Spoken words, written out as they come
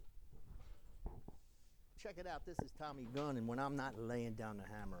check it out. This is Tommy Gunn, and when I'm not laying down the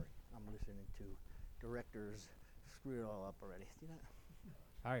hammer, I'm listening to directors screw it all up already. Do you know?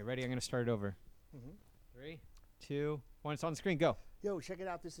 All right, ready? I'm going to start it over. Mm-hmm. 3, 2, 1. It's on the screen. Go. Yo, check it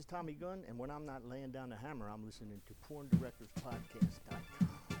out. This is Tommy Gunn, and when I'm not laying down the hammer, I'm listening to PornDirectorsPodcast.com.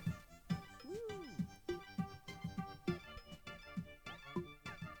 Woo!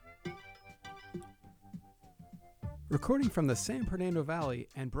 Recording from the San Fernando Valley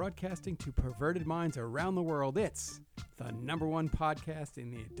and broadcasting to perverted minds around the world, it's the #1 podcast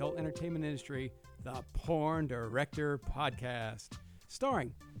in the adult entertainment industry, the Porn Director Podcast.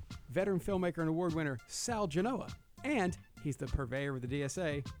 Starring veteran filmmaker and award winner Sal Genoa. And he's the purveyor of the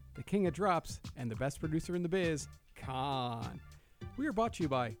DSA, the king of drops, and the best producer in the biz, Khan. We are brought to you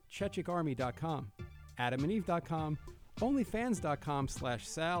by ChechikArmy.com, AdamandEve.com,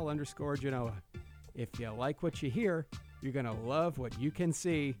 OnlyFans.com/Sal_Genoa. If you like what you hear, you're going to love what you can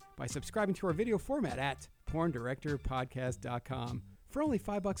see by subscribing to our video format at PornDirectorPodcast.com for only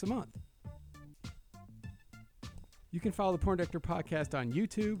 $5 a month. You can follow the Porn Director Podcast on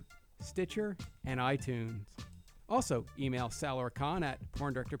YouTube, Stitcher, and iTunes. Also, email Sal or Khan at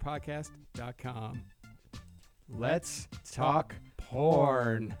PornDirectorPodcast.com. Let's talk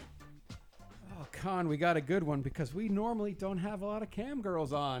porn. Oh, Khan, we got a good one because we normally don't have a lot of cam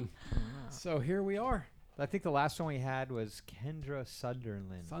girls on. So here we are. I think the last one we had was Kendra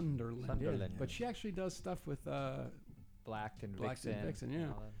Sunderland. Sunderland. Yeah. But she actually does stuff with Blacked and Blacked Vixen. and Vixen, yeah.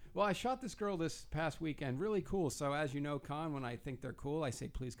 and all that. Well, I shot this girl this past weekend. Really cool. So as you know, Khan, when I think they're cool, I say,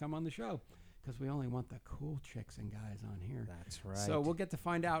 please come on the show. Because we only want the cool chicks and guys on here. That's right. So we'll get to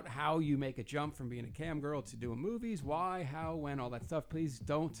find out how you make a jump from being a cam girl to doing movies, why, how, when, all that stuff. Please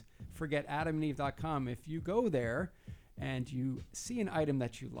don't forget AdamandEve.com. If you go there and you see an item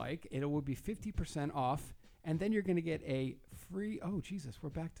that you like, it will be 50% off. And then you're going to get a free... Oh, Jesus, we're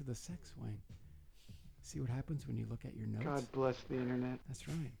back to the sex swing. See what happens when you look at your notes? God bless the internet. That's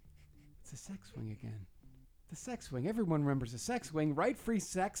right. It's a sex swing again. The sex swing. Everyone remembers the sex swing, right? Free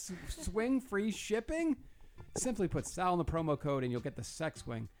sex swing, free shipping. Simply put Sal in the promo code and you'll get the sex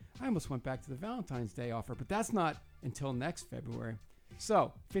swing. I almost went back to the Valentine's Day offer, but that's not until next February.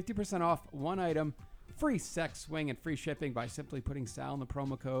 So 50% off one item, free sex swing, and free shipping by simply putting Sal in the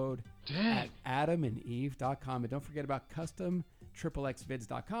promo code at AdamandEve.com. And don't forget about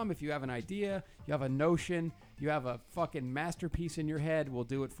CustomXXXvids.com. If you have an idea, you have a notion, you have a fucking masterpiece in your head, we'll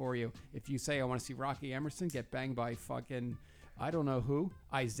do it for you. If you say, I want to see Rocky Emerson get banged by fucking, I don't know who,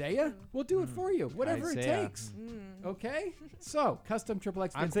 Isaiah, we'll do it for you. Whatever Isaiah. it takes. Okay? So,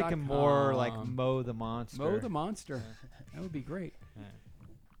 CustomXXXvids.com. I'm thinking more like Mo the Monster. Mo the Monster. That would be great.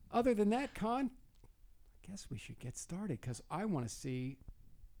 Other than that, Con, I guess we should get started because I want to see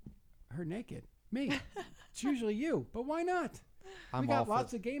her naked. Me. It's usually you, but why not? We got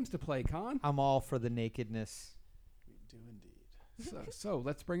lots of games to play, Con. I'm all for the nakedness. We do indeed. So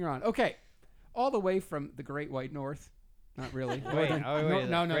let's bring her on. Okay. All the way from the Great White North. Not really. Wait,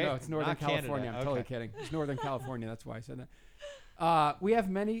 No, Great- it's Northern not Canada. California. I'm totally Okay. kidding. It's Northern California. That's why I said that. We have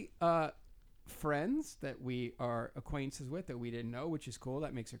many friends that we are acquaintances with that we didn't know, which is cool.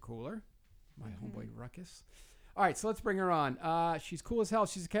 That makes her cooler. My homeboy Ruckus. All right, so let's bring her on. She's cool as hell.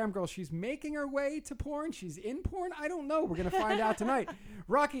 She's a cam girl. She's making her way to porn. She's in porn. I don't know. We're going to find out tonight.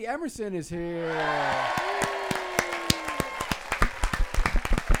 Rocky Emerson is here.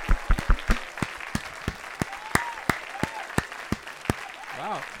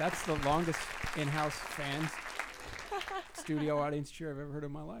 Wow, that's the longest in-house fans studio audience cheer I've ever heard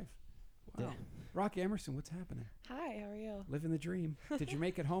in my life. Wow. Yeah. Rocky Emerson, what's happening? Hi, how are you? Living the dream. Did you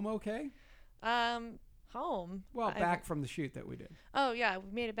make it home okay? Home. Well, back from the shoot that we did. Oh yeah,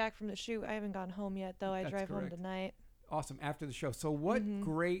 we made it back from the shoot. I haven't gone home yet though. I That's drive correct. home tonight. Awesome. After the show. So what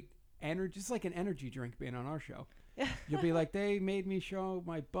great energy, just like an energy drink being on our show. You'll be like, they made me show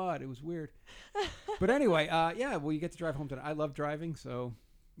my butt. It was weird. But anyway, yeah, well, you get to drive home tonight. I love driving, so,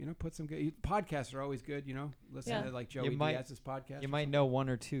 you know, put some good, podcasts are always good, you know, listen to like Joey Diaz's podcast. You might know one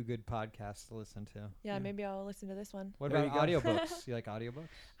or two good podcasts to listen to. Yeah, maybe I'll listen to this one. What There about you go. audiobooks? You like audiobooks?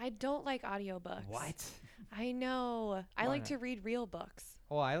 I don't like audiobooks. What? I know. I Why like not? to read real books.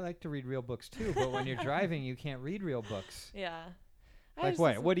 Oh, I like to read real books too, but when you're driving, you can't read real books. Yeah. I Like just what?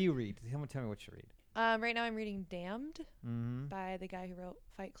 listen- What do you read? Tell me what you read. Right now I'm reading Damned Mm-hmm. by the guy who wrote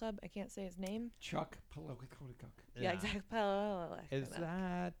Fight Club. I can't say his name. Chuck Palahniuk. Yeah, exactly. Is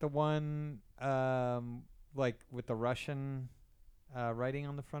that the one like with the Russian writing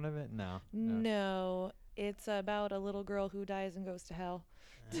on the front of it? No. No, it's about a little girl who dies and goes to hell.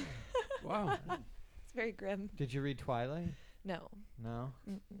 Wow. It's very grim. Did you read Twilight? No. No.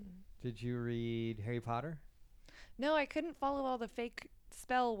 Mm-mm. Did you read Harry Potter? No, I couldn't follow all the fake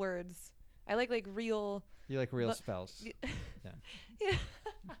spell words. I like real. You like real But- spells. Yeah. Yeah.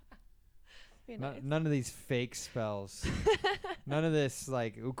 Be nice. None of these fake spells. None of this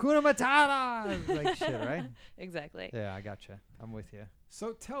like Ukuna Matata like shit, right? Exactly. Yeah, I gotcha. I'm with you.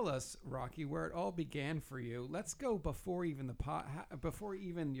 So tell us, Rocky, where it all began for you. Let's go before even before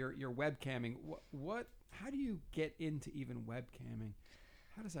even your webcamming. What? How do you get into even webcamming?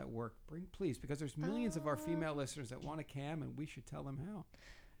 How does that work? Please, because there's millions of our female listeners that want to cam, and we should tell them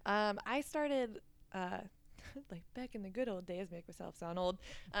how. I started like back in the good old days, make myself sound old.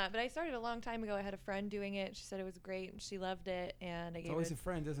 But I started a long time ago. I had a friend doing it. She said it was great and she loved it. And I It's gave always it. a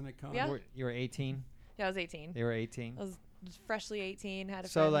friend, isn't it, Con? Yeah. You were 18. Yeah, I was 18. You were 18. I was freshly 18. Had a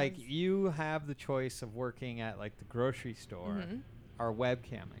So friend. like you have the choice of working at like the grocery store Mhm. or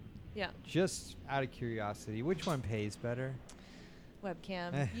webcamming. Yeah, Just out of curiosity, which one pays better?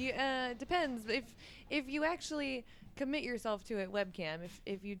 webcam. You depends. If you actually commit yourself to it, webcam.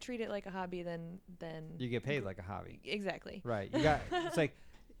 If you treat it like a hobby, then You get paid like a hobby. exactly. Right. You got it's like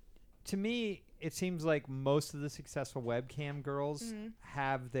to me it seems like most of the successful webcam girls Mhm.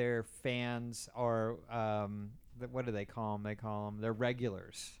 have their fans or what do they call them? They call them their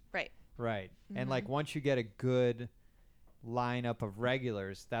regulars. Right. Right. And like once you get a good lineup of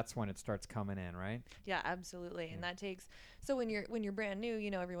regulars, that's when it starts coming in, right? Yeah, absolutely. And that takes so when you're brand new, you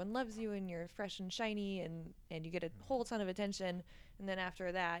know, everyone loves you and you're fresh and shiny and you get a whole ton of attention. And then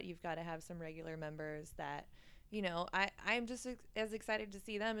after that, you've got to have some regular members that, you know, I'm just as excited to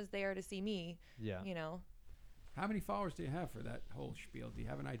see them as they are to see me. Yeah. You know, How many followers do you have for that whole spiel? Do you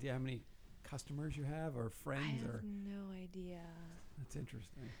have an idea how many customers you have or I friends? have Or no idea. that's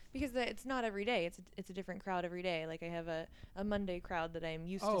interesting. Because it's not every day. It's a different crowd every day. Like I have a Monday crowd that I'm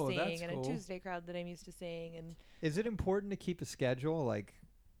used Oh, to that's seeing and cool. a Tuesday crowd that I'm used to seeing. And Is it important to keep a schedule like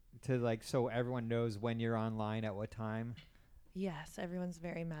to like so everyone knows when you're online at what time? yes, everyone's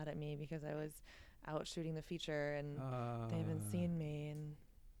very mad at me because I was out shooting the feature and they haven't seen me and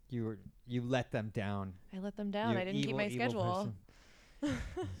You let them down. I let them down. You I didn't keep my evil schedule. person.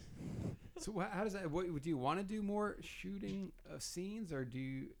 So how does that? Do you want to do more shooting of scenes, or do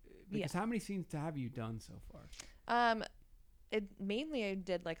you? Because Yeah. how many scenes have you done so far? Mainly I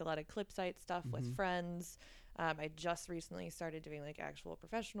did like a lot of clip site stuff Mhm. with friends. I just recently started doing like actual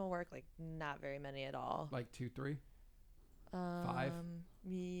professional work, like not very many at all. Like 2, 3? 5?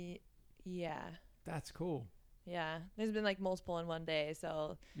 Yeah. That's cool. Yeah. There's been like multiple in one day,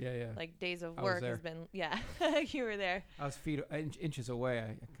 so Yeah. like days of I was work there. has been you were there. I was inches away.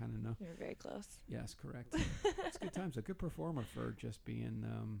 I kind of know. You were very close. Yes, correct. It's good times. A good performer for just being,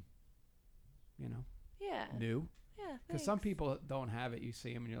 Yeah. new. Yeah. Because some thanks. people don't have it. You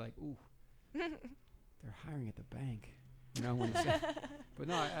see them and you're like, ooh, they're hiring at the bank. You know, when you say, but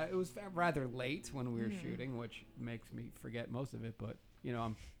no, it was rather late when we were Mhm. shooting, which makes me forget most of it. But you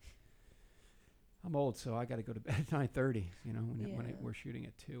know, I'm old, so I got to go to bed at 9:30. You know, when Yeah. we're shooting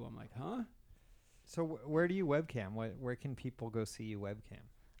at 2, I'm like, huh? So where do you webcam? Where can people go see you webcam?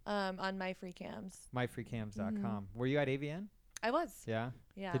 On my free cams. myfreecams.com. Were you at AVN? I was. Yeah.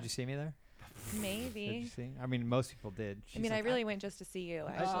 Yeah. Did you see me there? Did you Maybe. see? I mean, most people did. I She's mean, like, I really went just to see you,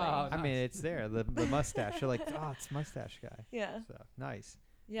 actually. Oh, I mean, nice. it's there. The mustache. You're like, oh, it's mustache guy. Yeah. So nice.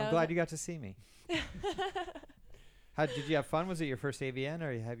 Yeah. I'm glad you got to see me. How did you have fun? Was it your first AVN,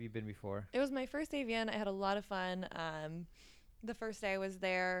 or have you been before? It was my first AVN. I had a lot of fun. The first day I was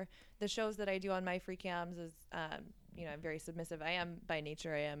there, the shows that I do on my free cams is, you know, I'm very submissive. I am by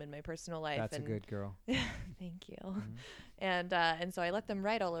nature. I am in my personal life. That's a and good girl. Thank you. Mhm. And so I let them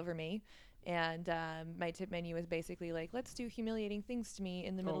write all over me. And my tip menu was basically like, let's do humiliating things to me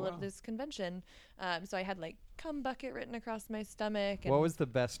in the middle wow. of this convention. So I had like cum bucket written across my stomach. And What was the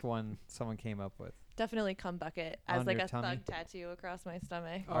best one someone came up with? definitely cum bucket as On like your a tummy? thug tattoo across my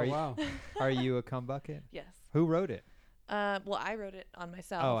stomach. Oh Are you- wow. Are you a cum bucket? Yes. Who wrote it? Well, I wrote it on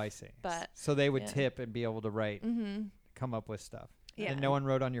myself. Oh, I see. but- So they would yeah. tip and be able to write, Mm-hmm. come up with stuff. Yeah. And no one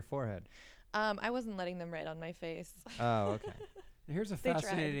wrote on your forehead. I wasn't letting them write on my face. Oh, okay. Here's a They tried.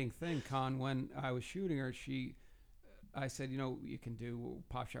 fascinating thing, Con. When I was shooting her, I said, you know, you can do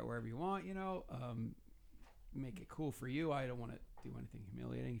pop shot wherever you want, you know, make it cool for you. I don't want to do anything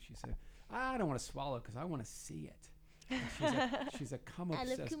humiliating. She said, I don't want to swallow because I want to see it. And she's a cum I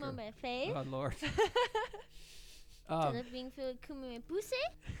obsessed love cum girl. on my face. Oh Lord. I love being filled with cum in my pussy.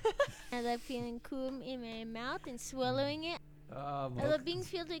 I love feeling cum in my mouth and swallowing it. I love being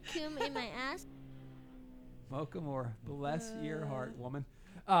filled with cum in my ass. Mocha more. Bless your heart, woman.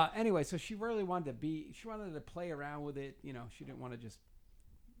 Anyway, so she really wanted to play around with it. You know, she didn't want to just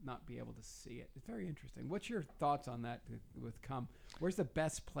not be able to see it. It's very interesting. What's your thoughts on that with cum? Where's the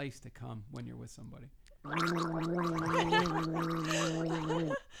best place to come when you're with somebody?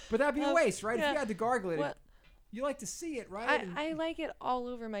 But that'd be a waste, right? If yeah. you had to gargle it, Well, you like to see it, right? I like it all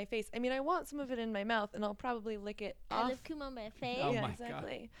over my face. I mean, I want some of it in my mouth, and I'll probably lick it I off. love cum on my face. Oh yeah, my God.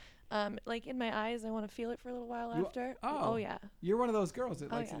 exactly. Like in my eyes, I want to feel it for a little while You- after. oh. Yeah. You're one of those girls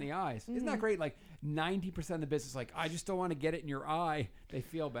that Oh, likes it in yeah. the eyes. Isn't that Mhm. great? Like 90% of the business, like, I just don't want to get it in your eye. They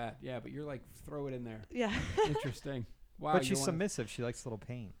feel bad. Yeah, but you're like, throw it in there. Yeah. Interesting. Wow. But she's you're one of- submissive. She likes a little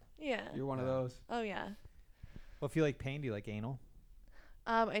pain. Yeah. You're one of those. Oh yeah. Well, if you like pain, do you like anal?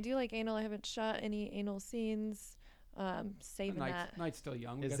 I do like anal. I haven't shot any anal scenes. Saving that. Night's still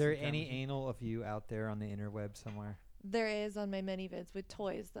young. We Is got there some any cameras. anal of you out there on the interweb somewhere? There is on my many vids with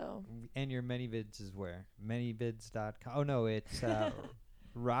toys though. And your ManyVids is where? Manyvids.com. Oh, no, it's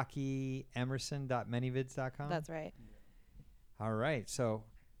rockyemerson.manyvids.com. That's right. All right. So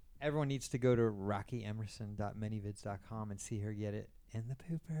everyone needs to go to rockyemerson.manyvids.com and see her get it in the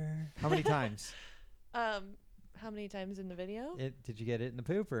pooper. How many times? How many times in the video? Did you get it in the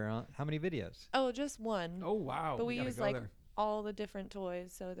pooper? How many videos? Oh, just one. Oh, wow. But we gotta use go like there. all the different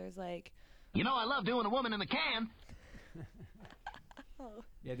toys. So there's like. You know I love doing a woman in the can.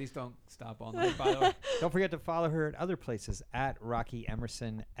 Yeah, these don't stop all night, by the way. Don't forget to follow her at other places at Rocky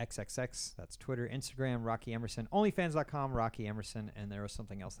Emerson XXX. That's Twitter, Instagram, Rocky Emerson, OnlyFans.com, Rocky Emerson, and there was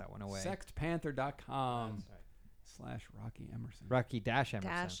something else that went away. Sexedpanther.com That's right. / Rocky Emerson. Rocky-Emerson. Dash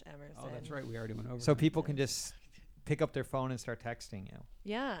Emerson. Oh, that's right. We already went over So that. people can just pick up their phone and start texting you.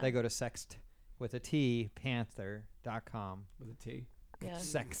 Yeah. They go to sext with a T, panther.com. With a T. Yeah.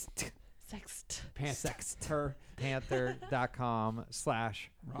 Sext. Sext. Panther. Panther.com /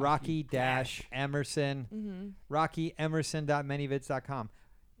 Rocky-Emerson. Mm-hmm. RockyEmerson.manyvids.com.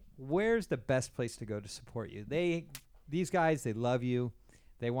 Where's the best place to go to support you? These guys, they love you.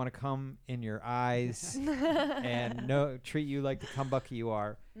 They want to come in your eyes and treat you like the cum bucket you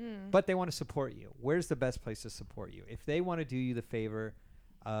are. But they want to support you. Where's the best place to support you? If they want to do you the favor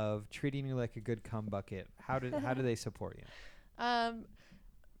of treating you like a good cum bucket, how do they support you?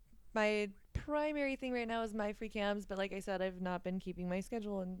 My primary thing right now is my free cams, but like I said, I've not been keeping my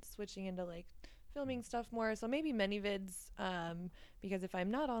schedule and switching into like filming stuff more. So maybe ManyVids, because if I'm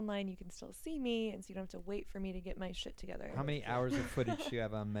not online, you can still see me, and so you don't have to wait for me to get my shit together. How many hours of footage do you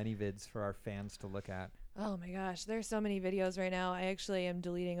have on ManyVids for our fans to look at? Oh my gosh, there's so many videos right now. I actually am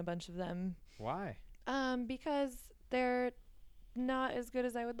deleting a bunch of them. Why? Because they're not as good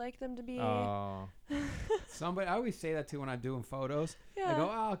as I would like them to be. Oh. Somebody, I always say that too when I'm doing photos. Yeah. I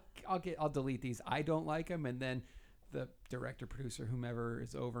go, I'll delete these. I don't like them, and then the director, producer, whomever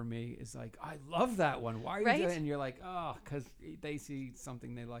is over me is like, I love that one. Why are you Right? doing it? And you're like, oh, because they see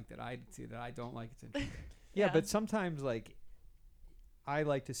something they like that I see that I don't like. It's interesting. Yeah, Yeah. but sometimes like I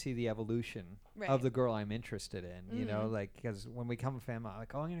like to see the evolution Right. of the girl I'm interested in, you know, Mhm. like because when we come from, I'm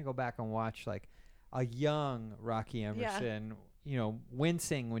like, oh, I'm going to go back and watch like a young Rocky Emerson, you know,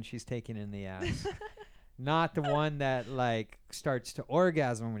 wincing when she's taken in the ass. Not the one that like starts to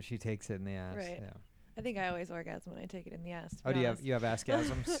orgasm when she takes it in the ass. Right. Yeah. I think I always orgasm when I take it in the ass. to Oh, be do honest. you have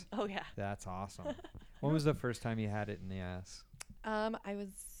ass-gasms? Oh yeah. That's awesome. When was the first time you had it in the ass? I was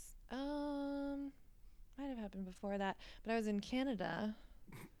might have happened before that, but I was in Canada.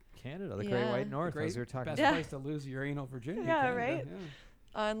 Canada, the Great Yeah. White North, Great, as we were talking best about. Yeah. place to lose your anal virginity. Yeah, Canada. right? Yeah.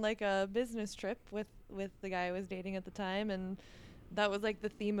 On like a business trip with the guy I was dating at the time, and that was like the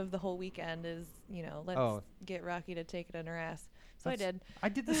theme of the whole weekend is, you know, let's get Rocky to take it in her ass. So I That's- did. I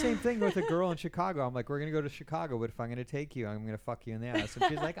did the same thing with a girl in Chicago. I'm like, we're going to go to Chicago, but if I'm going to take you, I'm going to fuck you in the ass. And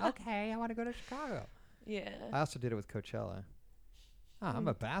she's like, okay, I want to go to Chicago. Yeah. I also did it with Coachella. I'm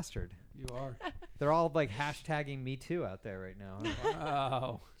a bastard. You are. They're all like hashtagging me too out there right now.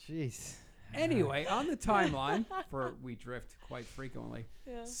 Wow. Jeez. Anyway, on the timeline, we drift quite frequently.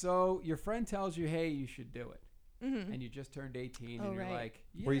 Yeah. So your friend tells you, hey, you should do it. Mm-hmm. And you just turned 18 Oh, and you're right. like,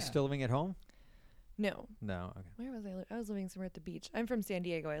 yeah. Were you still living at home? No. No. Okay. Where was I? I was living somewhere at the beach. I'm from San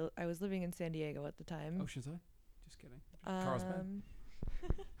Diego. I was living in San Diego at the time. Oceanside? Just kidding. Carlsbad?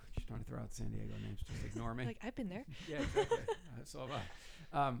 Just trying to throw out San Diego names. Just ignore me. Like I've been there. Yeah, exactly. So have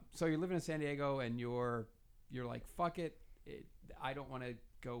I. So you're living in San Diego and you're like, fuck it. I don't want to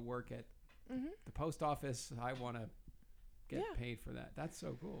go work at Mm-hmm. the post office. I want to get Yeah. paid for that. That's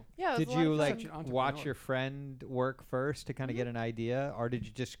so cool. Yeah. It was Did a lot you of like Such an watch entrepreneur. your friend work first to kind of get an idea, or did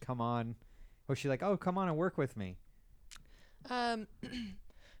you just come on? Was she like, oh, come on and work with me?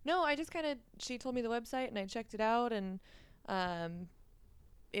 No, I just kind of, she told me the website and I checked it out, and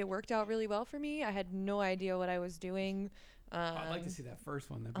it worked out really well for me. I had no idea what I was doing. I'd like to see that first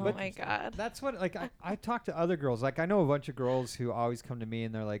one. That'd be Oh my interesting. God. That's what, like, I talk to other girls. Like, I know a bunch of girls who always come to me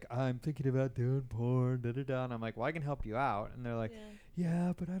and they're like, I'm thinking about doing porn, da-da-da. And I'm like, well, I can help you out. And they're like,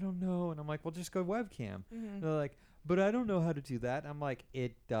 yeah, but I don't know. And I'm like, well, just go webcam. Mhm. They're like, but I don't know how to do that. I'm like,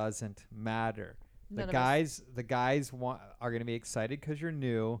 it doesn't matter. None of us- The guys are going to be excited because you're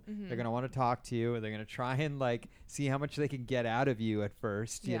new. Mhm. They're going to want to talk to you. They're going to try and like see how much they can get out of you at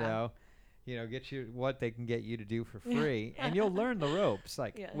first, Yeah. you know, get you what they can get you to do for free, and you'll learn the ropes.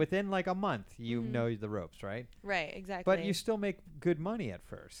 Like Yeah. within like a month, you Mhm. know the ropes, right? Right, exactly. But you still make good money at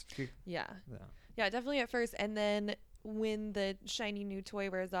first. yeah. Yeah. Yeah, definitely at first. And then when the shiny new toy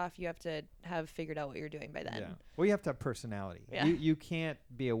wears off, you have to have figured out what you're doing by then. Yeah. Well, you have to have personality. Yeah. You can't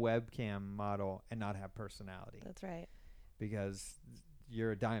be a webcam model and not have personality That's right. because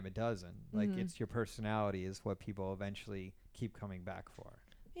you're a dime a dozen. Like Mhm. it's your personality is what people eventually keep coming back for.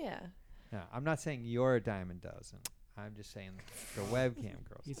 Yeah. Yeah, I'm not saying you're a dime a dozen. I'm just saying the webcam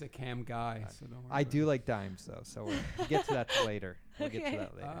girls. He's a cam guy, so don't worry. I about do it. like dimes though, so we'll get to that later. We'll get Okay. to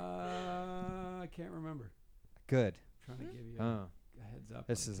that later. I can't remember. Good. Trying to give you Oh, a heads up.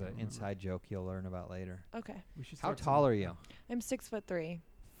 this but I is an can't remember. inside joke you'll learn about later. Okay. We should How start tall are you? I'm 6'3".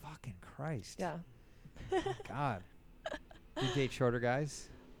 Fucking Christ. Yeah. God. You date shorter guys?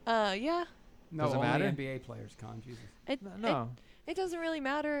 Yeah. No, Does it only matter? NBA players, Con. Jesus. No. It doesn't really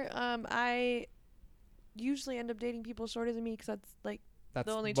matter. I usually end up dating people shorter than me because that's like That's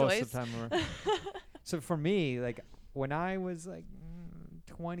only most choice. of the time. So for me, like when I was like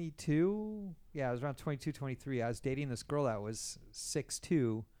 22, yeah, I was around 22, 23. I was dating this girl that was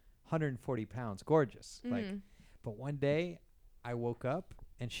 6'2", 140 pounds, gorgeous. Like, Mhm. but one day I woke up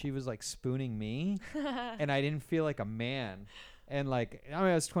and she was like spooning me, and I didn't feel like a man. And like, I mean,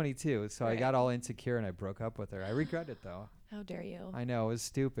 I was 22, so I Right. got all insecure and I broke up with her. I regret it though. How dare you? I know, it was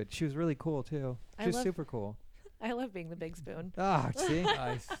stupid. She was really cool too. I She was love- super cool. I love being the big spoon. Ah, see?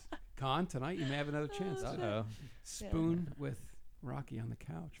 Nice. Con, tonight you may have another chance to Uh-oh. spoon with Rocky on the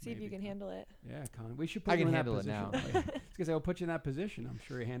couch. See if you maybe, can Con. handle it. Yeah, Con. We should put I you can in handle that it now. position. Because I will put you in that position. I'm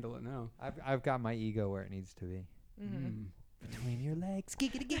sure you handle it now. I've got my ego where it needs to be. Mm-hmm. Mm. Between your legs.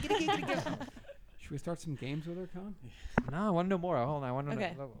 Giggity, giggity, giggity, giggity. Should we start some games with her, Con? No, I want to know more. Hold on, I want to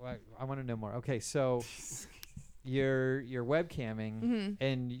Okay. know. I want to know more. Okay, so you're webcamming, Mhm.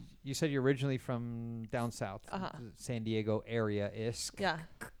 and you said you're originally from down south, Uh-huh. San Diego area isk, Yeah.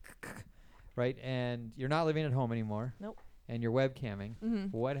 right? And you're not living at home anymore. Nope. And you're webcamming.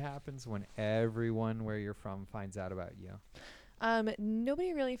 Mhm. What happens when everyone where you're from finds out about you?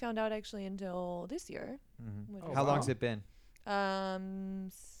 Nobody really found out actually until this year. Which Oh, How wow. long's it been?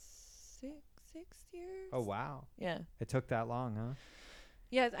 Six years. Oh wow, Yeah. it took that long, huh?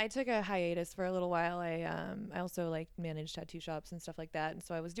 Yeah, I took a hiatus for a little while. I also like managed tattoo shops and stuff like that, and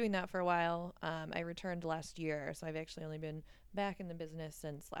so I was doing that for a while. I returned last year, so I've actually only been back in the business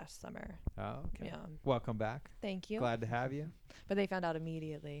since last summer. Oh, okay. Yeah. Welcome back. Thank you. Glad to have you. But they found out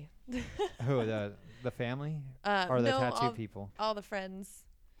immediately. Who, the family or the no, tattoo people? all the friends,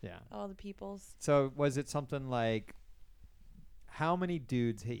 Yeah. all the peoples. So was it something like, how many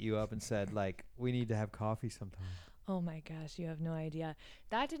dudes hit you up and said like, we need to have coffee sometime? Oh my gosh, you have no idea.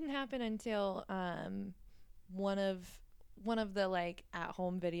 That didn't happen until one of the like at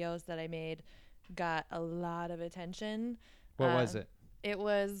home videos that I made got a lot of attention. What was it? It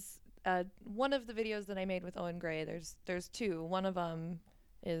was one of the videos that I made with Owen Gray. There's two. One of them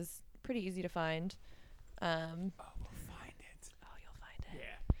is pretty easy to find. Oh, we'll find it. Oh, you'll find it.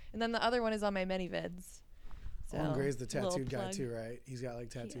 Yeah. And then the other one is on my ManyVids. So, Owen Gray's the little tattooed guy plug. too, right? He's got like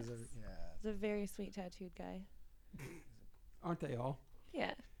tattoos. Yes. Yeah. He's a very sweet tattooed guy. Aren't they all?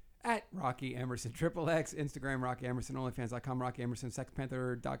 Yeah. At Rocky Emerson, XXX, Instagram, Rocky Emerson, OnlyFans.com, Rocky Emerson,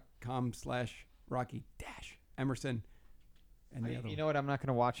 SexPanther.com/Rocky Emerson. And the other You know what? I'm not going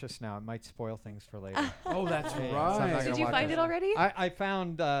to watch this now. It might spoil things for later. one. Oh, that's Yeah, so I'm not right. gonna Did you watch find this. it already? I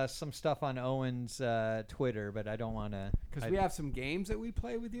found some stuff on Owen's Twitter, but I don't want to. Because we have some games that we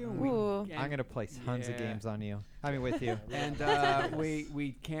play with you. And Ooh. I'm going to play tons of Yeah. games on you. I mean, with you. And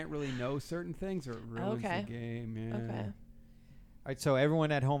we can't really know certain things or it ruins Okay. the game. Yeah. Okay. All right, so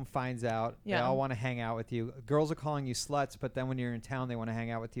everyone at home finds out. They Yeah. all want to hang out with you. Girls are calling you sluts, but then when you're in town, they want to hang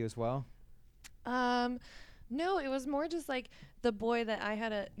out with you as well. No, it was more just like the boy that I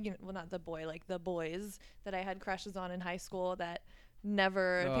had well, not the boy, like the boys that I had crushes on in high school that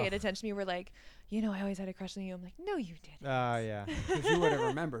never paid Ugh. attention to me were like, I always had a crush on you. I'm like, no, you didn't. Oh, yeah. Because you would have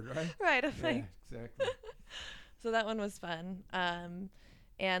remembered, right? Right. I'm Yeah, like, exactly. so that one was fun. And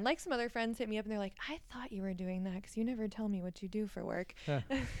like some other friends hit me up and they're like, I thought you were doing that because you never tell me what you do for work. Yeah.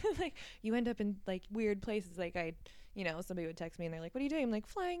 Like you end up in like weird places. Like somebody would text me and they're like, what are you doing? I'm like,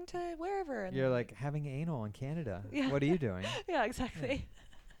 flying to wherever. And You're they're like having anal in Canada. Yeah. What are you doing? yeah, exactly.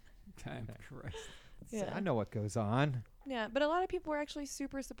 Time Christ. Yeah. I know what goes on. Yeah, but a lot of people were actually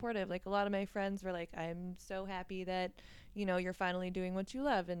super supportive. Like a lot of my friends were like, "I'm so happy that, you're finally doing what you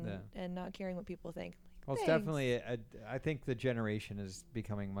love and not caring what people think." Well, it's Thanks. definitely. I think the generation is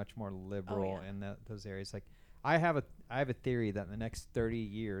becoming much more liberal yeah. in those areas. Like, I have a theory that in the next 30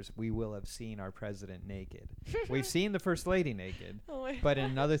 years we will have seen our president naked. We've seen the first lady naked, Oh my but in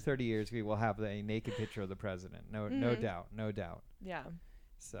another 30 years we will have a naked picture of the president. No doubt. Yeah.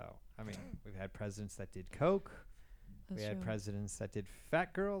 So, I mean, we've had presidents that did coke. That's We had true. presidents that did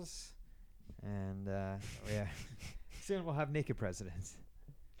fat girls, and soon we'll have naked presidents.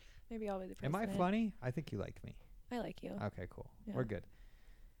 Maybe I'll be the Am president. I funny? I think you like me. I like you. Okay, cool. Yeah. We're good.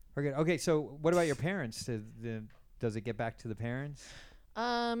 Okay, so what about your parents? Does it get back to the parents?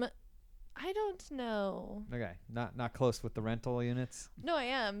 I don't know. Okay, not close with the rental units. No, I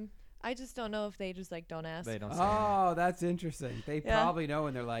am. I just don't know if they just like don't ask. They don't. Say Oh, that's interesting. They Yeah. probably know,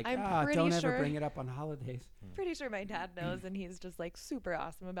 and they're like, I'm pretty don't sure- ever bring it up on holidays. Pretty sure my dad knows, and he's just like super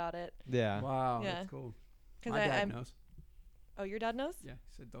awesome about it. Yeah. Wow, Yeah. that's cool. 'Cause My dad I'm. knows. Oh, your dad knows? Yeah,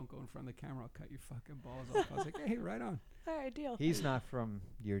 he said, don't go in front of the camera. I'll cut your fucking balls off. I was like, hey, right on. All right, deal. He's not from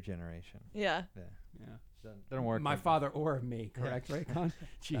your generation. Yeah. Yeah. Yeah. Doesn't work. My like father or me, correct, right, Con?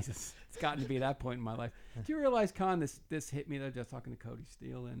 Jesus, it's gotten to be that point in my life. Do you realize, Con, this hit me, though, just talking to Cody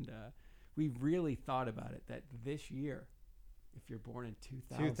Steele, and we really thought about it, that this year, if you're born in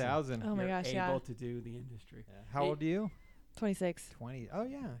 2000, 2000. Oh my you're gosh, able yeah. to do the industry. Yeah. How old are you? 26. 20. Oh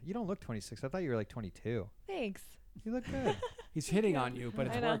yeah. You don't look 26. I thought you were like 22. Thanks. You look good. He's hitting on you, but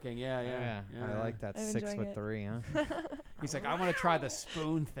it's I know. working. Yeah. I like that. I'm 6'3", huh? He's like, I want to try the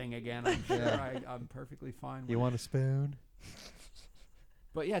spoon thing again. I'm sure I'm perfectly fine with You want a spoon?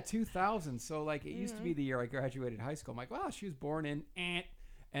 But yeah, 2000. So like it used to be the year I graduated high school. I'm like, wow, she was born in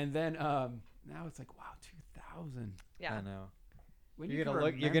and then now it's like, wow, 2000. Yeah. I know. When You're can gonna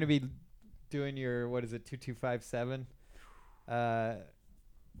look. You're remember- gonna be doing your 2257,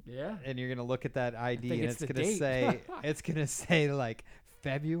 Yeah. and you're gonna look at that ID, think and it's it's the gonna date. say it's gonna say like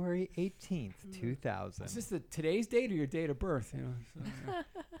February 18th, 2000. Is this today's date or your date of birth? You know. So, yeah.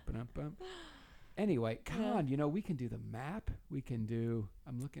 Ba-dum-bum. Anyway, Con, we can do the map. We can do.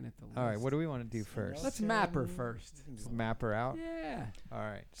 I'm looking at the list. All right, what do we want to do first? Let's map her first. Let's map her out. Yeah. All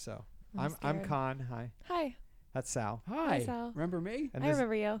right, so I'm I'm scared. Con. Hi, Hi. that's Sal. Hi. Sal. Remember me? And I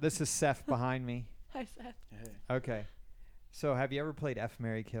remember you. This is Seth behind me. Hi, Seth. Hey. Okay, so have you ever played F,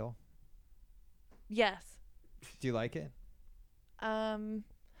 Marry, Kill? Yes. Do you like it? I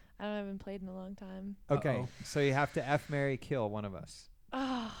haven't played in a long time. Okay, Uh-oh. so you have to F, Marry, Kill one of us.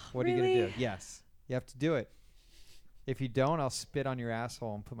 Oh, What really? are you gonna do? Yes, you have to do it. If you don't, I'll spit on your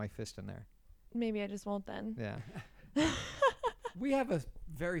asshole and put my fist in there. Maybe I just won't then. Yeah. We have a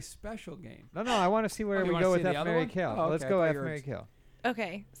very special game. No, I want to see where Oh, you we wanna go see with the F, other Marry, one? Kill. Oh, Let's okay, I go thought F, you were Marry, Kill.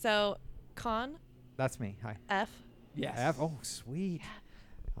 Okay, so Con, That's me. Hi. F, Yes. F. Oh, sweet.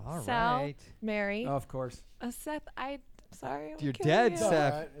 All right. Sal, Mary, Oh, of course. Seth. Sorry. I'm You're killing dead, you. It's all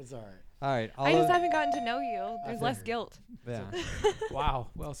Seth. right. It's all right. All right. I just haven't gotten to know you. There's less figured. guilt. Yeah. Wow.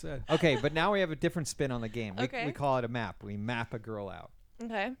 Well said. Okay, but now we have a different spin on the game. Okay. We call it a map. We map a girl out.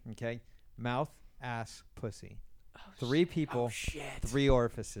 Okay. Okay. Mouth, ass, pussy. Oh, 3 people, Shit. 3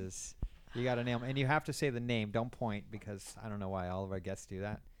 orifices. You got to nail 'em. And you have to say the name. Don't point because I don't know why all of our guests do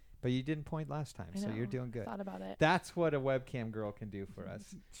that. But you didn't point last time, I so you're know. doing good. Thought about it. That's what a webcam girl can do for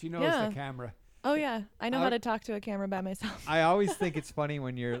us. She knows Yeah. the camera. Oh yeah, I know I- how to talk to a camera by myself. I always think it's funny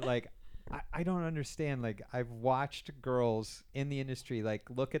when you're like, I don't understand. Like, I've watched girls in the industry like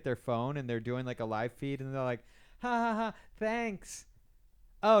look at their phone and they're doing like a live feed and they're like, ha ha ha, thanks.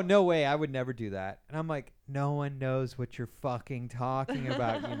 Oh, no way. I would never do that. And I'm like, no one knows what you're fucking talking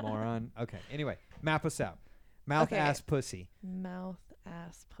about, you moron. Okay. Anyway, map us out. Mouth, Okay. ass, pussy. Mouth,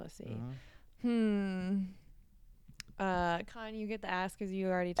 ass, pussy. Mhm. Con, you get the ass because you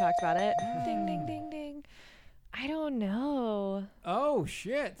already talked about it. Ding, ding, ding, ding. I don't know. Oh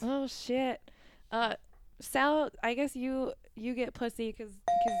shit. Oh shit. Sal, I guess you get pussy because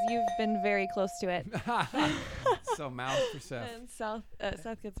you've been very close to it. So mouth for Seth. And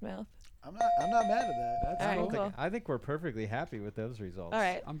Seth gets mouth. I'm not mad at that. That's All right, cool. cool. I think we're perfectly happy with those results. All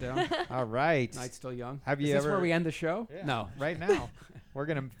right. I'm down. All right. Night's still young. Have Is you this ever- where we end the show? Yeah. No. Right now. We're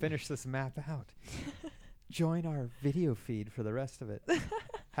going to finish this map out. Join our video feed for the rest of it.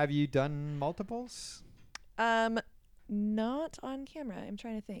 Have you done multiples? Not on camera. I'm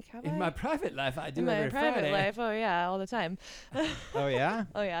trying to think. Have In I? my private life, I do In my every private Friday. life. Oh yeah, all the time. Oh, yeah?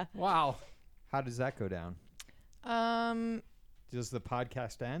 Oh yeah. Wow. How does that go down? Does the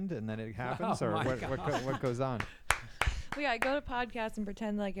podcast end and then it happens? Oh or my what goes on? Well, yeah, I go to podcasts and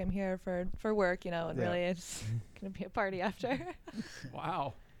pretend like I'm here for work, and Yeah. really it's gonna be a party after.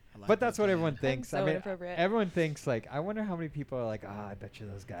 Wow. I like But that's that what band. everyone thinks. so I mean, inappropriate. everyone thinks like, I wonder how many people are like, I bet you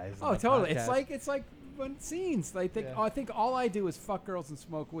those guys. on Oh, the totally. podcast." It's like when scenes. They think, Yeah. oh, I think all I do is fuck girls and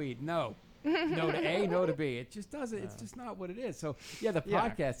smoke weed. No. No to A, no to B. It just doesn't. It's just not what it is. So, yeah, the Yeah.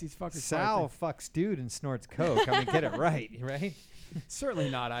 podcast, these fuckers. Sal fucks dude and snorts coke. I mean, get it right, right? Certainly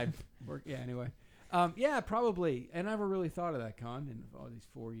not. Yeah, anyway. Yeah, probably. I never really thought of that, Con, in all these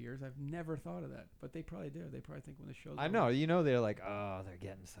 4 years. I've never thought of that. But they probably do. They probably think when the show's I over. know. You know, they're like, oh, they're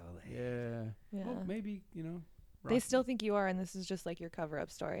getting so late. Yeah. Yeah. Well, maybe, They Rocky- still think you are, and this is just like your cover-up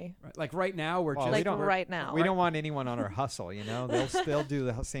story. Right. Like right now, we're Well, just. we Like don't- right now. We don't want anyone on our hustle, you know? They'll do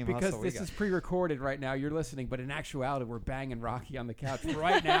the same Because hustle we this got. is pre-recorded right now. You're listening, but in actuality, we're banging Rocky on the couch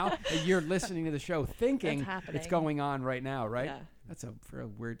right now. And you're listening to the show thinking That's happening. it's going on right now, right? Yeah. That's a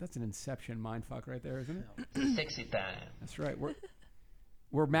real weird. That's an Inception mindfuck right there, isn't it? Sexy time. That's right.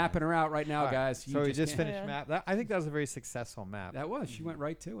 We're mapping her out right now, All right, guys. You So we just can't- finished Yeah. map. I think that was a very successful map. That was. She went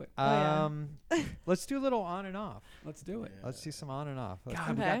right to it. yeah. Let's do a little on and off. Let's do it. Let's do some on and off. Let's-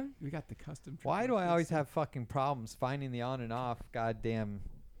 God, Okay. we got the custom. Why do triple I always system. have fucking problems finding the on and off goddamn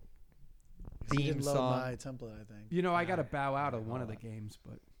You theme didn't load song? my template, I think. I got to bow out of one of the games,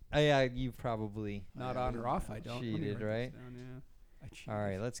 but Yeah, you probably not on or off. I don't. Let me cheated, write right? this down, yeah. I cheated. All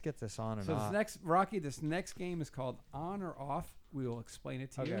right, let's get this on and So off. this next game is called On or Off. We will explain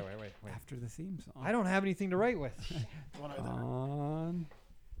it to Okay, you wait. after the theme song. I don't have anything to write with. On,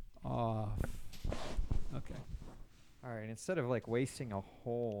 off. Okay. All right, instead of like wasting a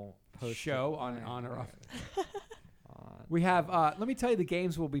whole post Show on or off. on. We have. Let me tell you the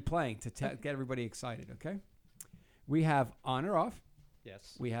games we'll be playing to get everybody excited. Okay. We have On or Off.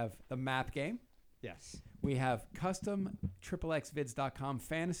 Yes. We have the map game. Yes. We have custom XXXvids.com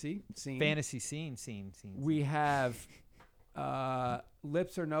fantasy scene. Fantasy scene. We have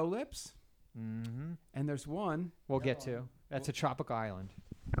lips or no lips, Mm-hmm. and there's one. We'll get to. That's a tropical island.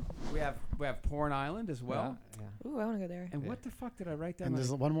 We have Porn Island as well. Yeah. Ooh, I want to go there. And Yeah. what the fuck did I write down? And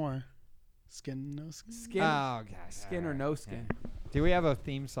there's one more. Skin, no skin. Skin, Oh, gosh. skin or no skin. Do we have a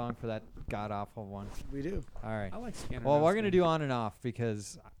theme song for that god awful one? We do. All right. I like skin. Or Well, no we're gonna skin. do on and off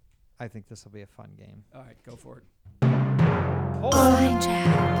because I think this will be a fun game. All right, go for it.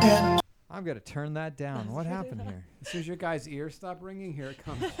 I'm gonna turn that down. What happened here? As soon as your guy's ears stop ringing, here it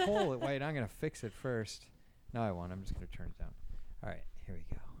comes. Hold it. Wait, I'm gonna fix it first. No, I won't. I'm just gonna turn it down. All right, here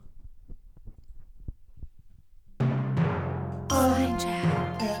we go.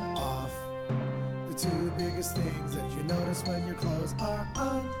 And off. The two biggest things that you notice when your clothes are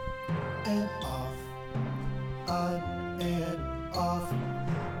on and off. On and off.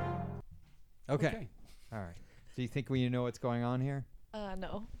 Okay. All right. Do you think we know what's going on here?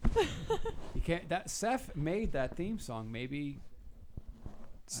 No. You can't. That Seth made that theme song. Maybe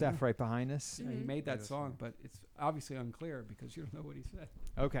Seth right behind us. he made that song, but it's obviously unclear because you don't know what he said.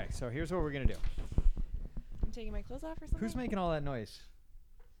 Okay, so here's what we're gonna do. I'm taking my clothes off or something? Who's making all that noise?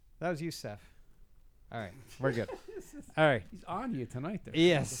 That was you, Seth. All right, we're good. All right. He's on you tonight. There.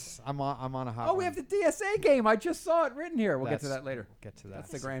 Yes, I'm on a hot. Oh, we have the DSA game. I just saw it written here. We'll get to That's- that later. We'll get to that.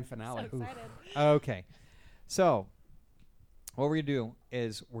 That's the grand finale. So excited. Okay. So, what we're going to do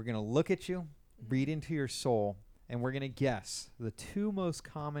is we're going to look at you, read into your soul, and we're going to guess the two most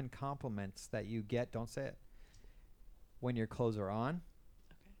common compliments that you get. Don't say it. When your clothes are on.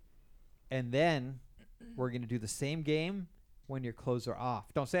 Okay. And then we're going to do the same game when your clothes are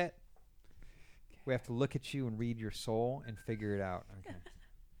off. Don't say it. We have to look at you and read your soul and figure it out. Okay.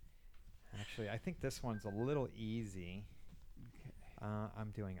 Actually, I think this one's a little easy. I'm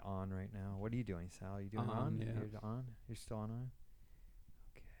doing on right now. What are you doing, Sal? Are you doing On, on? yeah. You're on? You're still on?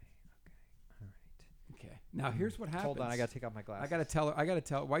 Okay. All right. Okay. Now here's what happens. Hold on. I got to take off my glasses. I gotta tell her. I gotta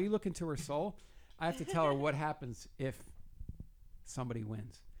tell. Why you look into her soul? I have to tell her what happens if somebody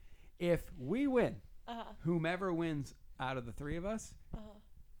wins. If we win, Uh-huh. whomever wins out of the three of us, Uh-huh.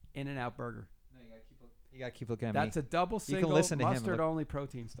 In-N-Out Burger. No, you got to keep looking at That's me. a double can single listen to him, mustard look. only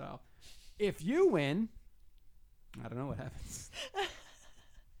protein style. If you win, I don't know what happens.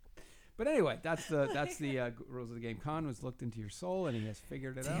 But anyway, that's the rules of the game. Con was looked into your soul and he has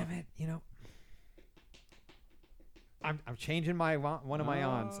figured it out. Damn it. You know. I'm changing my one of my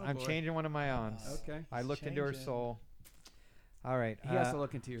ons. Oh, I'm boy. changing one of my ons. Okay. I looked into her Changing. soul. All right. He has to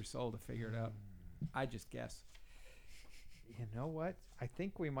look into your soul to figure it out. I just guess. You know what? I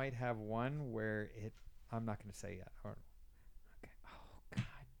think we might have one where it. I'm not going to say yet. Okay. Oh God.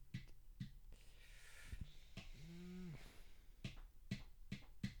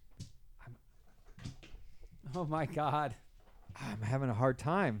 Oh my God. I'm having a hard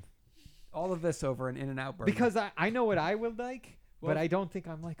time All of this over an In-N-Out Burger. because I know what I would like, Well- but I don't think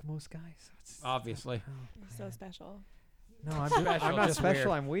I'm like most guys. So it's obviously. You're so special. No, I'm Special, I'm not just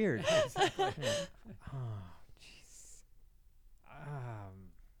special. weird. I'm weird. Oh, jeez.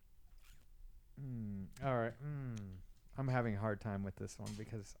 All right. I'm having a hard time with this one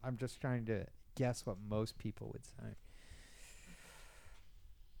because I'm just trying to guess what most people would say.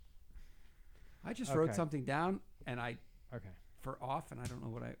 I just wrote Okay. something down, and Okay. for off, and I don't know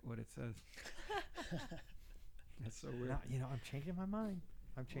what it says. That's so weird. No, I'm changing my mind.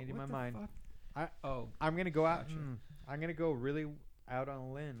 I'm changing What my the mind. fuck? I'm gonna go out. Gotcha. I'm gonna go really out on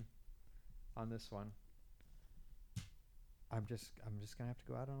a limb on this one. I'm just gonna have to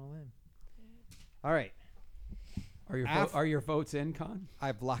go out on a limb. All right. Are your votes in, Con?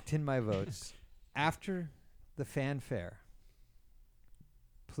 I've locked in my votes. After the fanfare,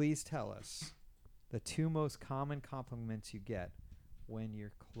 please tell us the 2 most common compliments you get when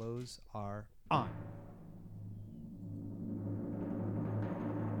your clothes are on.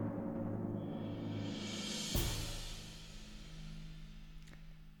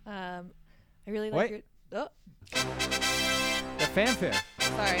 I really like Wait. your. Oh, The fanfare.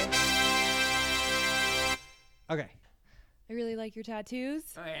 sorry. Okay. I really like your tattoos.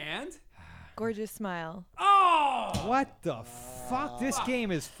 And? Gorgeous smile. Oh! What the fuck? This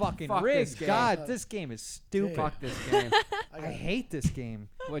game is fucking Fuck rigged. this game. God, this game is stupid. Fuck this game. I hate this game.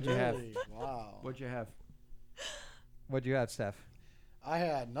 What'd you have? Really? Wow. What'd you have? What'd you have, Steph? I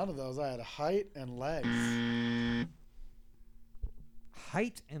had none of those. I had height and legs.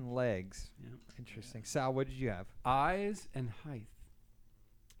 Height and legs. Yeah. Interesting. Sal, what did you have? Eyes and height.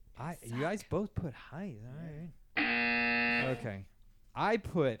 You guys both put height. All right. Okay. I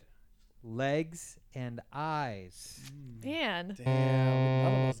put legs and eyes. Man. Damn,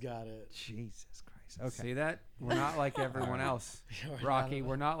 none of us got it. Jesus Christ. Okay. See that? We're not like everyone else. Rocky,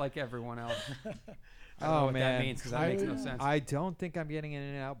 we're not like everyone else. I don't know what that means because that makes no sense. I don't think I'm getting an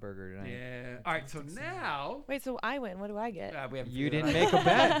In-N-Out burger tonight. Yeah. All right, so now Wait, so I win. What do I get? we haven't You figured didn't that make a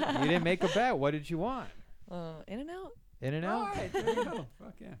bet. You didn't make a bet. What did you want? In and out. In-N-Out? All right, there you go.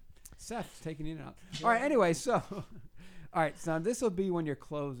 Fuck yeah. Seth's taking in and out. All right, anyway, so all right, so this will be when your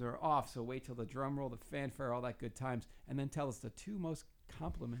clothes are off. So wait till the drum roll, the fanfare, all that good times, and then tell us the 2 most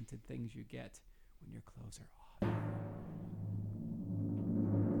complimented things you get when your clothes are off.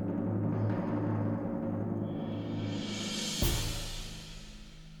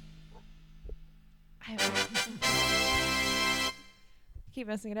 Keep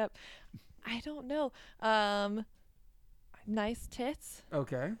messing it up. I don't know. Nice tits.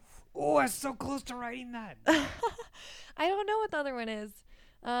 Okay. Oh, I was so close to writing that. I don't know what the other one is.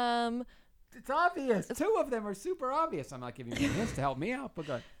 It's obvious. 2 of them are super obvious. I'm not giving you hints to help me out, but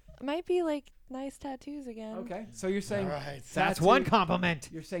go ahead. Might be like nice tattoos again. Okay. So you're saying All right. That's one compliment.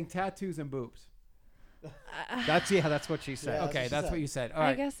 You're saying tattoos and boobs. That's what she said. Yeah. Okay, what that's she what said. you said. All I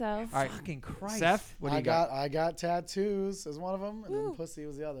right. guess so. All right. Fucking Christ. Seth, what do you got? I got tattoos as one of them, and Woo. then pussy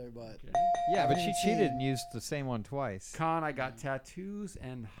was the other. But Yeah, but she haven't cheated seen- and used the same one twice. Con, I got tattoos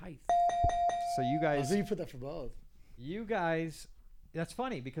and height. So you oh, guys, so you put that for both. that's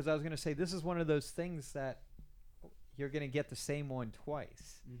funny because I was going to say this is one of those things that you're going to get the same one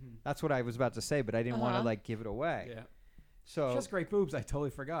twice. Mm-hmm. That's what I was about to say, but I didn't want to Uh-huh. give it away. Yeah. So Just great boobs. I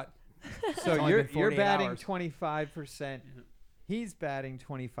totally forgot. so only you're been 48 batting hours. 25%. Yeah. He's batting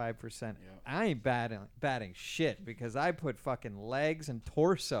 25%. Yeah. I ain't batting shit because I put fucking legs and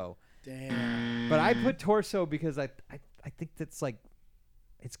torso. Damn. But I put torso because I think that's like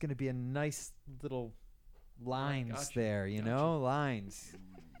it's going to be a nice little lines gotcha. there, you Gotcha. know, lines.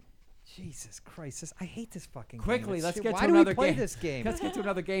 Jesus Christ, I hate this fucking game. Quickly, It's let's shit. get Why to do another we play game. this game? Let's get to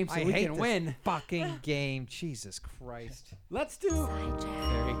another game so I we hate can this win. fucking game. Jesus Christ. Let's do.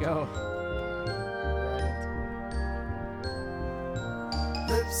 There you go.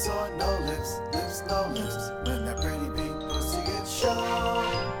 Lips or no lips, lips, no lips. When that pretty pink pussy gets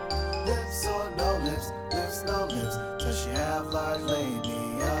shown. Lips or no lips, lips, no lips. Does she have large labia?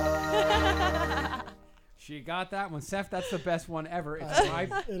 She got that one. Seth, that's the best one ever. It's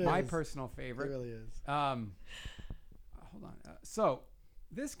It my is. personal It favorite. really is. Hold on. So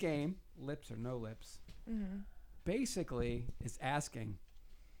this game, lips or no lips, basically is asking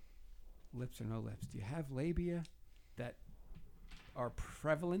lips or no lips. Do you have labia that are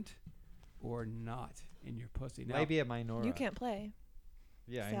prevalent or not in your pussy? Now, Maybe a minority. You can't play.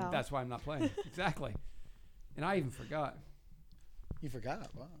 Yeah. I So- know. that's why I'm not playing. Exactly. And I even forgot. You forgot.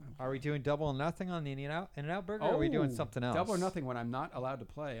 Wow. Are we doing double or nothing on the In-N-Out burger? Or are we doing something else? Double or nothing when I'm not allowed to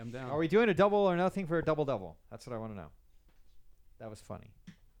play. I'm down. Are we doing a double or nothing for a double? That's what I want to know. That was funny.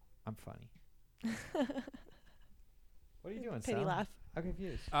 I'm funny. What are you doing, Pity Sal? laugh. I'm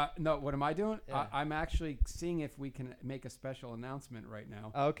confused. No, what am I doing? Yeah. I'm actually seeing if we can make a special announcement right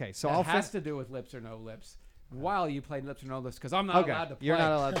now. Okay, so that I'll has to do with lips or no lips. while you play lips or no lips because I'm not allowed to play. You're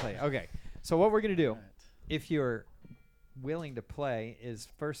not allowed to play. Okay. So what we're gonna do, Right. if you're willing to play, is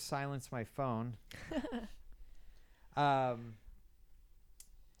first silence my phone.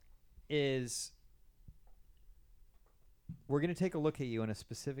 Is we're gonna take a look at you in a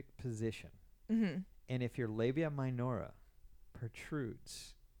specific position, Mm-hmm. and if your labia minora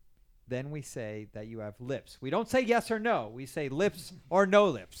protrudes, then we say that you have lips. We don't say yes or no. We say lips or no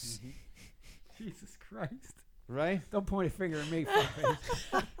lips. Jesus Christ. Right? Don't point a finger at me.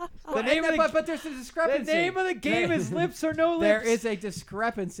 The name of the but there's a discrepancy. The name of the game is lips or no lips. There is a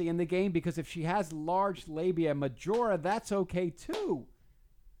discrepancy in the game because if she has large labia majora, that's okay too.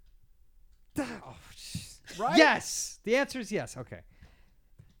 Right? Yes. The answer is yes. Okay.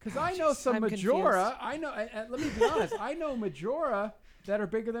 Because I know some I'm majora. I know. Let me be honest. I know majora that are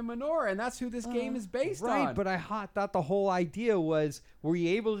bigger than minora, and that's who this game is based Right, on. but I thought the whole idea was, were you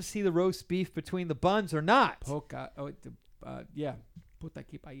able to see the roast beef between the buns or not? Yeah. Puta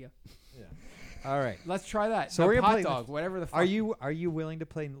que pariu. All right. Let's try that. So No, we're gonna hot play dog, whatever the fuck. Are you willing to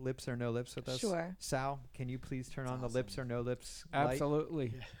play lips or no lips with us? Sure. Sal, can you please turn on the lips or no lips light?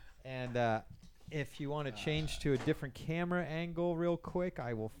 Absolutely. And if you want to change to a different camera angle real quick,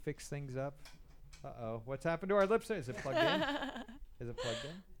 I will fix things up. Uh-oh. What's happened to our lips? Is it plugged in? Is it plugged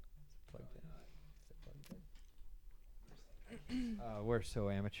in? Plugged in. Is it plugged in? We're so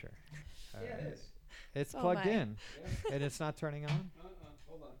amateur. All right. it is. It's So am plugged I. in, and it's not turning on.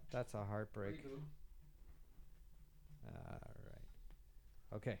 Hold on. That's a heartbreak. All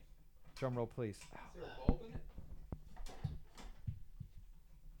right. Okay. Drum roll, please.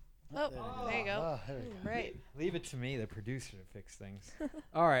 Oh, there you go. Oh, there we go. Right. Leave it to me, the producer, to fix things.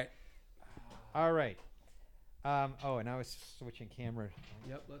 All right. All right. And I was switching camera.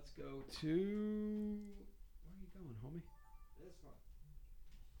 Yep. Let's go to. Where are you going, homie? This one.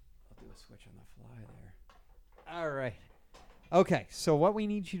 I'll do a switch on the fly there. All right. Okay. So what we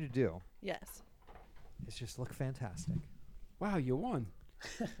need you to do Yes. is just look fantastic. Wow, you won.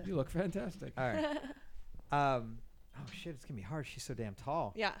 You look fantastic. All right. Oh shit! It's gonna be hard. She's so damn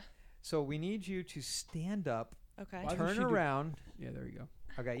tall. Yeah. So we need you to stand up, Okay. Why doesn't turn she do- around. Yeah, there you go.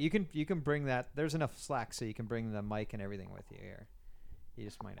 Okay, you can bring that. There's enough slack so you can bring the mic and everything with you here. You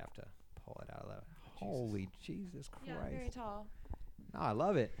just might have to pull it out of that. Holy Jesus Christ! Yeah, very tall. No, I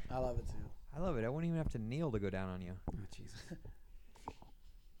love it. I love it too. I love it. I wouldn't even have to kneel to go down on you. Oh, Jesus.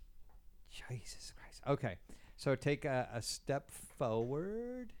 Jesus Christ. Okay, so take a step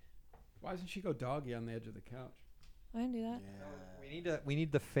forward. Why doesn't she go doggy on the edge of the couch? I didn't do that. We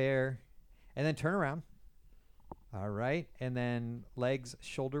need the fair, and then turn around. All right, and then legs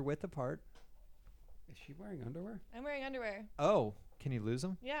shoulder width apart. Is she wearing underwear? I'm wearing underwear. Oh, can you lose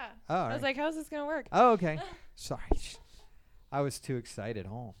them? Yeah. Oh, all I was right. like, how's this gonna work? Oh, okay. Sorry. I was too excited.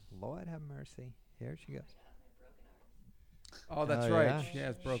 Oh, Lord have mercy. Here she goes. Oh, that's Oh, right. yeah. She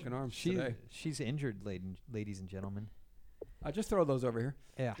has broken arms today. She's injured, ladies and gentlemen. Just throw those over here.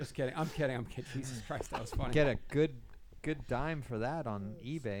 Yeah. Just kidding. I'm kidding. Jesus Christ, that was funny. Get a good dime for that on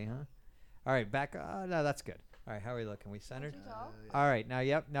eBay, huh? All right, back. No, that's good. All right, how are we looking? We centered? All right, now,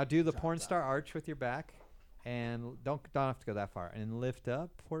 yep. Now do the porn star arch with your back. And don't have to go that far. And lift up,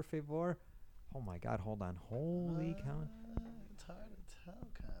 por favor. Oh, my God. Hold on. Holy cow. It's hard to tell,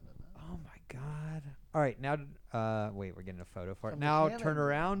 kind of. Oh, my God. All right, now, wait, we're getting a photo for it. From the Now camera. turn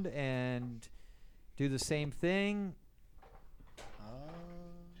around and do the same thing.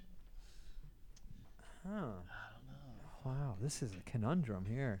 Huh. I don't know. Wow, this is a conundrum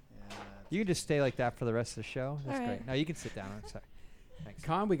here. Yeah. You can just stay like that for the rest of the show. That's All great. right. No, you can sit down. I'm sorry. Thanks.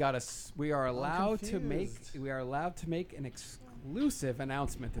 Con, we are allowed to make confused. an exclusive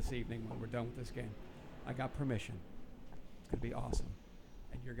announcement this evening when we're done with this game. I got permission. It's gonna be awesome,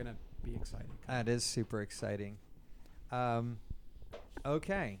 and you're gonna be excited. That is super exciting.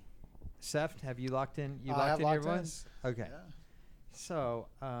 Okay. Seth, have you locked in? You I locked have in your locked in. voice? Okay. Yeah. So,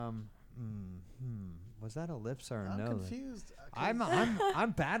 was that a lips or a I'm no? confused.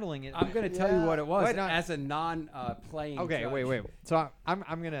 I'm battling it. I'm gonna tell you what it was Wait, no. as a non-playing. Okay, judge. wait. So I'm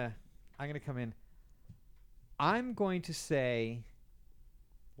gonna come in. I'm going to say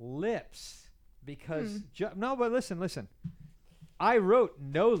lips because no, but listen. I wrote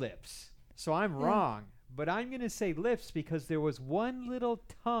no lips, so I'm wrong. But I'm gonna say lips because there was one little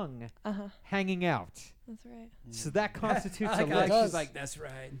tongue hanging out. That's right. So that constitutes a I like lip. She's like, that's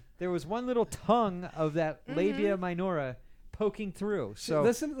right. There was one little tongue of that labia minora poking through. So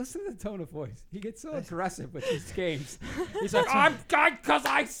listen to the tone of voice. He gets so aggressive with these games. He's like, I'm God because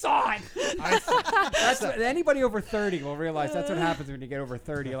I saw it. That's what, anybody over 30 will realize that's what happens when you get over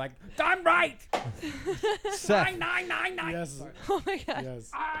 30. You're like, I'm right. Seth, 999. Yes. Oh my god. Yes.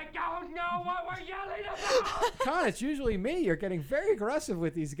 I don't know what we're yelling about. Con, it's usually me. You're getting very aggressive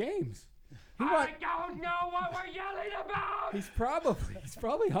with these games. I don't know what we're yelling about. He's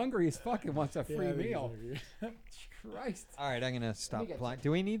probably hungry as fuck and wants a free meal. Christ. all right, I'm gonna stop. get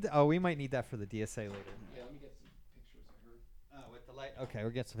Do we need? We might need that for the DSA later. Yeah, let me get some pictures of her. Oh, with the light. Okay, we'll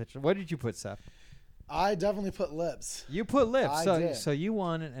get some pictures. What did you put, Seth? I definitely put lips. You put lips. I so did. so you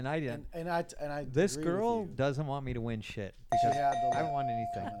won it, and I didn't. And I This agree girl with you. doesn't want me to win shit She because had the I haven't won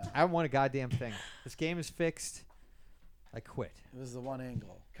anything. I haven't won a goddamn thing. This game is fixed. I quit. It was the one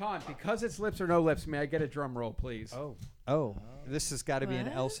angle. Con, because it's lips or no lips, may I get a drum roll, please? Oh, this has got to be an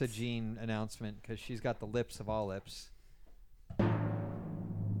What? Elsa Jean announcement because she's got the lips of all lips.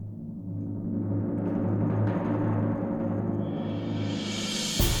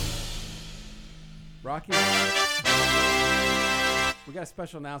 Rocky, we got a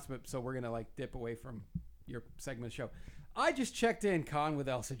special announcement, so we're gonna like dip away from your segment of the show. I just checked in, Con, with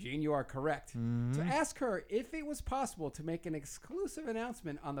Elsa Jean. You are correct. To ask her if it was possible to make an exclusive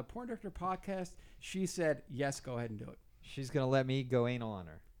announcement on the Porn Director podcast, she said, yes, go ahead and do it. She's gonna let me go anal on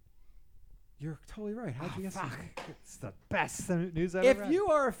her. You're totally right. How'd you guess that? It's the best news I've If ever had. you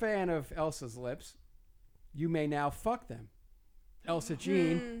are a fan of Elsa's lips, you may now fuck them. Elsa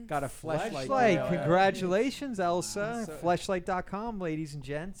Jean got a fleshlight. Fleshlight, congratulations, Elsa. So- Fleshlight.com, ladies and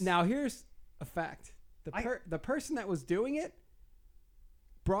gents. Now here's a fact: the person that was doing it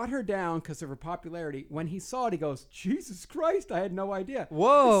brought her down because of her popularity. When he saw it, he goes, "Jesus Christ, I had no idea."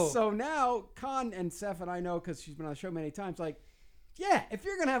 Whoa. So now Con and Seth and I know because she's been on the show many times. Like, yeah, if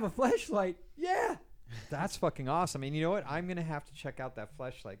you're gonna have a fleshlight, yeah. That's fucking awesome. And you know what? I'm going to have to check out that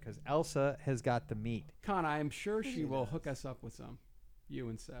fleshlight because Elsa has got the meat. Con, I am sure she will hook us up with some. You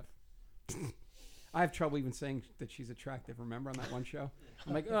and Seth. I have trouble even saying that she's attractive. Remember on that one show?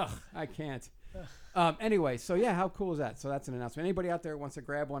 I'm like, ugh, I can't. Anyway, so yeah, how cool is that? So that's an announcement. Anybody out there wants to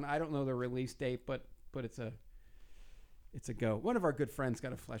grab one? I don't know the release date, but it's a go. One of our good friends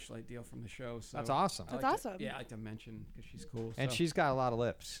got a fleshlight deal from the show. So That's awesome. I That's like awesome. Yeah, I like to mention because she's cool. And so. she's got a lot of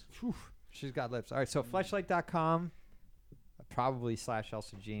lips. She's got lips. All right, so fleshlight.com, probably /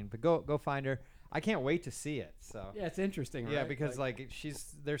 Elsa Jean, but go find her. I can't wait to see it. So Yeah, it's interesting, right? yeah, because like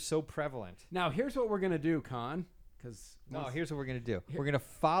they're so prevalent. Now here's what we're gonna do, Con. Because Here's what we're gonna do. We're gonna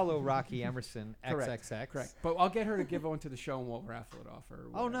follow Rocky Emerson XXX. Correct. But I'll get her to give one to the show and we'll raffle it off. Or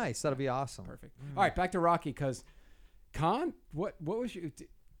Oh, whatever. nice. That'll be awesome. Perfect. All right, back to Rocky. Because Con, what was you?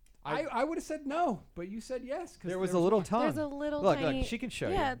 I would have said no, but you said yes. There was a little tongue. There's a little Look, tiny. she can show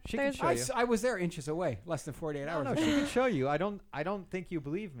yeah, you. She can there's- show you. I was there inches away, less than 48 hours. No, she can show you. I don't think you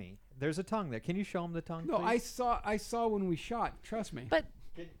believe me. There's a tongue there. Can you show him the tongue? No, please? I saw when we shot. Trust me. But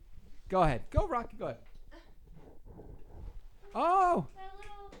Go ahead. Go, Rocky. Go ahead. Oh.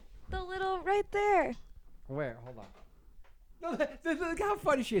 the little right there. Where? Hold on. No, look how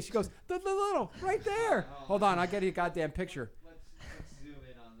funny she is. She goes, the little, right there. Hold on, I'll get you a goddamn picture. Let's zoom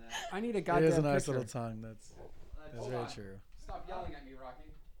in on that. I need a It goddamn is a nice picture. little tongue. That's very on. true. Stop yelling at me,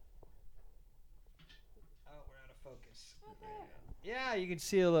 Rocky. Oh, we're out of focus. Yeah, you can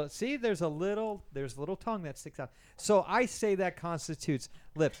see a little. See, there's a little tongue that sticks out. So I say that constitutes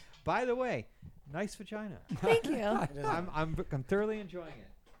lip. By the way, nice vagina. Thank you. I'm thoroughly enjoying it.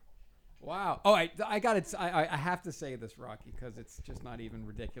 Wow. Oh, I got it. I have to say this, Rocky, because it's just not even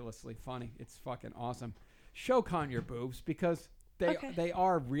ridiculously funny. It's fucking awesome. Show Con your boobs because they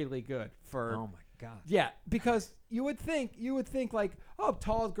are really good for. Oh my god. Yeah, because you would think like, oh,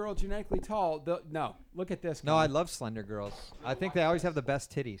 tall girl, genetically tall. No, look at this. No, Con. I love slender girls. I think they always have the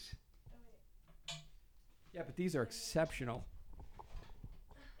best titties. Yeah, but these are exceptional.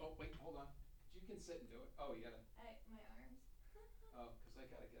 Oh wait, hold on. You can sit and do it. Oh, you gotta. My arms. Oh, because I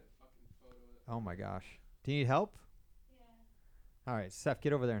gotta get a fucking photo of it. Oh my gosh. Do you need help? Yeah. All right, Steph,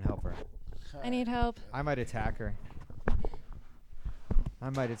 get over there and help her. I need help. I might attack her.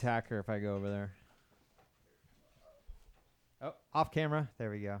 If I go over there. Oh, off camera. There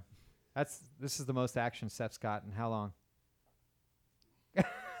we go. This is the most action Steph's got in how long?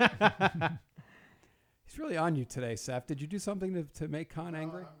 He's really on you today, Seth. Did you do something to make Con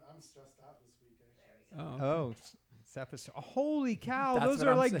angry? I'm stressed out this week, actually. Oh, Steph is. Holy cow! That's Those what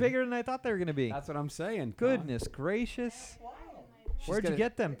are I'm like saying. bigger than I thought they were gonna be. that's what I'm saying. Con. Goodness gracious! Where'd you gonna-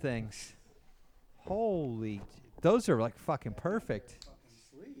 get them things? Holy, those are like fucking perfect.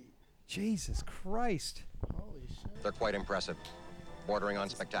 Sweet. Jesus Christ! Holy shit. They're quite impressive, bordering on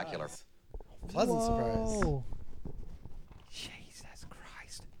spectacular. Pleasant surprise. Whoa.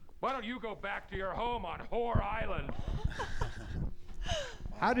 Why don't you go back to your home on Whore Island?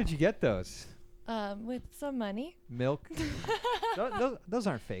 How did you get those? With some money. Milk? those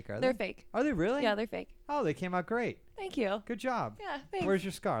aren't fake, are they? They're fake. Are they really? Yeah, they're fake. Oh, they came out great. Thank you. Good job. Yeah, thanks. Where's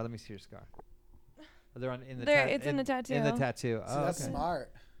your scar? Let me see your scar. Oh, they're in the There, it's in the tattoo. In the tattoo. See, Oh, that's okay.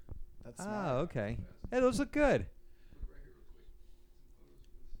 smart. That's smart. Oh, okay. Hey, those look good.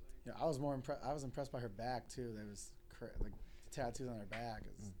 Yeah, I was more impressed. I was impressed by her back too. There was like the tattoos on her back.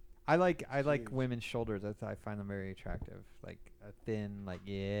 I like huge. women's shoulders. I find them very attractive. Like a thin, like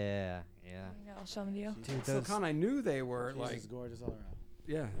yeah. I'll show them to you. Dude, So, those, Con, I knew they were like, She's gorgeous all around.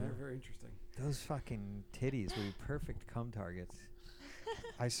 yeah, they're very interesting. those fucking titties would be perfect cum targets.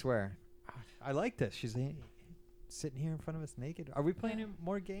 I swear. I like this. She's sitting here in front of us naked. Are we playing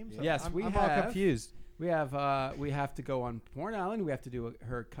more games? Yes, I'm, we I'm have. all confused. We have to go on Porn Island. We have to do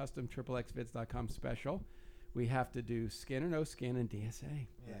her custom XXXvids.com special. We have to do Skin or No Skin and DSA.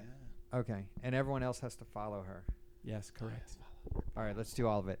 Yeah. Okay, and everyone else has to follow her. Yes, correct. All right, let's do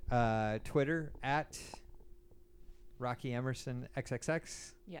all of it. Twitter at Rocky Emerson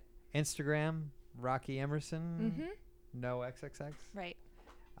XXX. Yeah. Instagram Rocky Emerson. Mhm. No XXX. Right.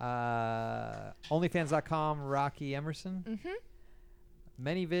 OnlyFans.com Rocky Emerson. Mhm.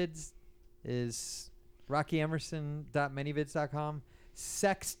 ManyVids is RockyEmerson.manyvids.com.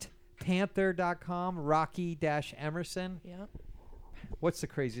 SextPanther.com Rocky-Emerson. Yep. What's the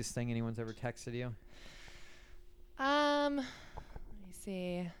craziest thing anyone's ever texted you? Let me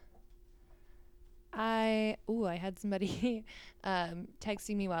see. I had somebody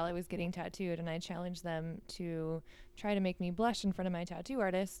texting me while I was getting tattooed, and I challenged them to try to make me blush in front of my tattoo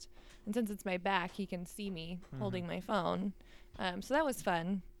artist. And since it's my back, he can see me holding my phone. So that was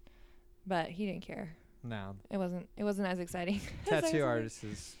fun, but he didn't care. No. It wasn't as exciting. as I was Tattoo like- artist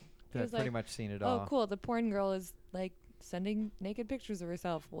has He was pretty like, much seen it all. Oh, cool. The porn girl is like sending naked pictures of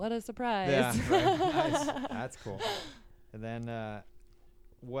herself. What a surprise. Yeah, right. Nice. That's cool. And then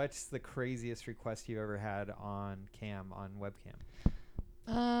what's the craziest request you've ever had on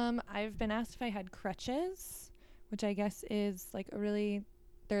webcam? I've been asked if I had crutches, which I guess is like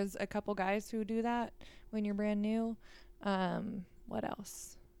there's a couple guys who do that when you're brand new. What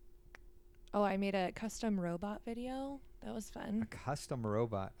else? Oh, I made a custom robot video. That was fun. A custom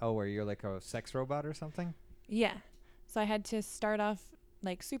robot. Oh, where you're like a sex robot or something? Yeah. So I had to start off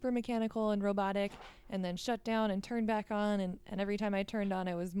like super mechanical and robotic and then shut down and turn back on. And every time I turned on,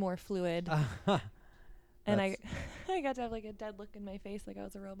 it was more fluid. And I got to have like a dead look in my face like I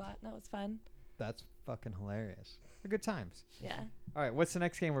was a robot. And that was fun. That's fucking hilarious. They're good times. Yeah. All right, what's the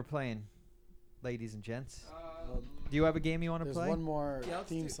next game we're playing, ladies and gents? Do you have a game you want to There's play? one more Yeah, let's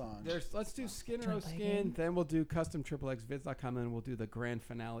theme do- song. Let's do Skin or Do you No wanna play a Skin. game? Then we'll do custom XXXvids.com, and then we'll do the grand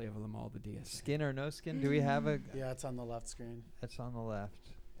finale of them all, the DS. Skin or no skin? Do we have a? Yeah, it's on the left screen. It's on the left.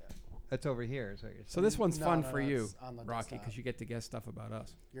 It's over here. Is what you're So saying. this one's No, fun no, for no, you, it's on the Rocky, desktop. because you get to guess stuff about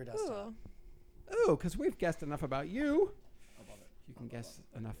us. Your desktop. Ooh. Ooh, because we've guessed enough about you. Above it. You can guess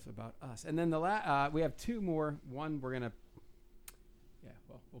enough about us. And then we have two more. One we're gonna. Yeah,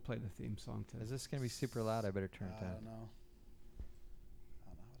 well, we'll play the theme song too. Is this gonna be super loud? I better turn it I down. don't know. I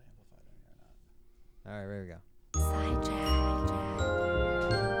don't know how to amplify it in here or not. All right, there we go.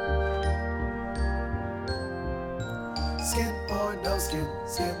 Skin or no skin,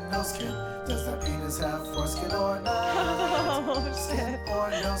 skin, no skin. Does that penis have foreskin or not? Oh, Skin shit. or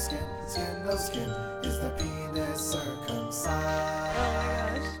no skin, skin, no skin. Is the penis circumcised?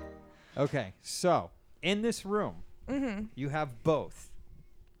 Oh my gosh. Okay, so in this room, Mm-hmm. you have both.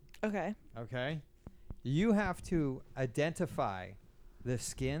 Okay. Okay, you have to identify the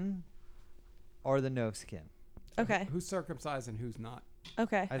skin or the no skin. Okay. Who's circumcised and who's not?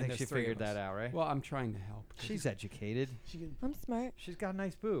 Okay. I And think there's she three of figured us. that out, right? Well, I'm trying to help. She's educated. I'm smart. She's got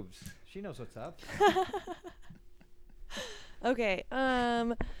nice boobs. She knows what's up. Okay.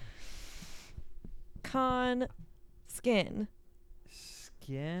 Con skin.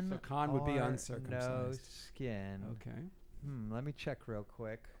 Skin. So Con would be or uncircumcised. No skin. Okay. Let me check real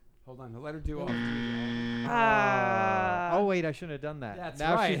quick. Hold on. Let her do all. Oh wait, I shouldn't have done that. That's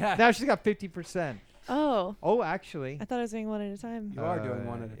now right. Now she's got 50%. Oh. Oh, actually. I thought I was doing one at a time. You are doing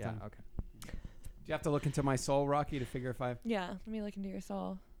one at a yeah, time. okay. Do you have to look into my soul, Rocky, to figure if I? Yeah. Let me look into your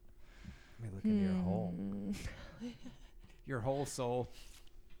soul. Let me look into your hole. Your whole soul.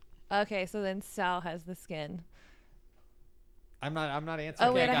 Okay, so then Sal has the skin. I'm not answering.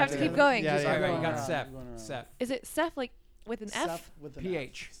 Oh, wait, I have to keep going. Yeah, Just yeah, Right, yeah, right, you got yeah. Seth. Going around. Seth. Is it Seth like with an F? Seth with an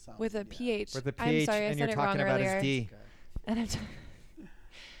PH. F sounds- With a yeah. PH. With the I'm PH, sorry, I and said you're it wrong talking about earlier. his D. Okay. And I'm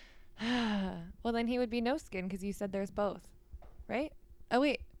well, then he would be no skin because you said there's both, right? Oh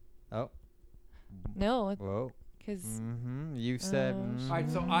wait, Oh. no. Whoa. Because You said. All right,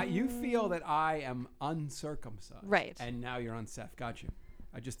 so you feel that I am uncircumcised. Right. And now you're on Seth. Got you.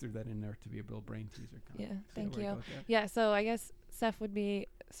 I just threw that in there to be a little brain teaser. yeah, See thank where I you. go with that? Yeah, so I guess Seth would be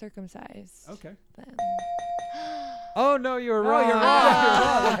circumcised. Okay. Then. Oh no, you were Oh, wrong. you're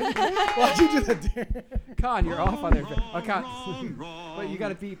wrong. Why'd you do that, dear? Con, you're off on there. Oh, Con. But you got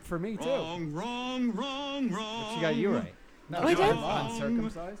to beat for me, too. But she got you right. No, I did?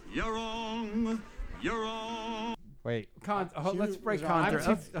 uncircumcised. You're wrong. You're wrong. Wait. Con, let's break was Con.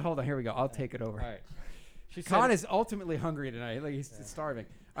 wrong. through. Hold on, here we go. I'll take it over. All right. She Con said, is ultimately hungry tonight. Like he's starving.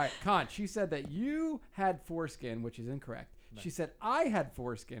 All right, Con, she said that you had foreskin, which is incorrect. She said I had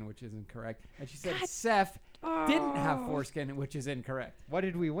foreskin, which is incorrect. And she said Seth didn't have foreskin, which is incorrect. "What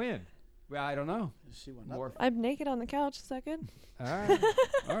did we win?" Well, I don't know. She went More. up. I'm naked on the couch. Is that good? All right.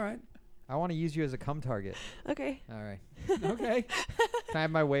 All right. I want to use you as a cum target. Okay. All right. Okay. Can I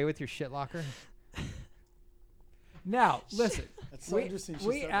have my way with your shit locker? Now, listen. That's so interesting.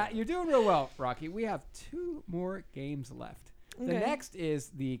 She said that. You're doing real well, Rocky. We have 2 more games left. The Okay. next is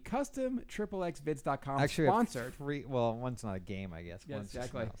the custom XXXvids.com Actually, we have sponsored 3. Well, one's not a game, I guess. Yes, One's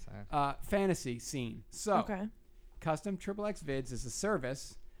just exactly. something else. fantasy scene. So, Okay. Custom XXXvids is a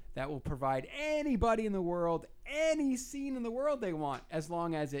service that will provide anybody in the world any scene in the world they want, as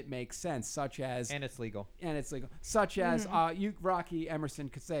long as it makes sense, such as And it's legal. such as you, Rocky Emerson,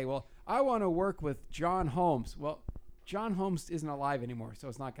 could say, well, I want to work with John Holmes. Well, John Holmes isn't alive anymore, so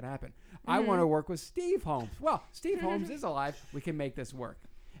it's not going to happen. I want to work with Steve Holmes. Well, Steve Holmes is alive. We can make this work.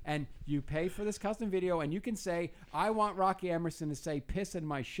 And you pay for this custom video, and you can say, I want Rocky Emerson to say, piss in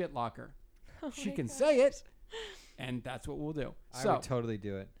my shit locker. She can say it, and that's what we'll do. I would totally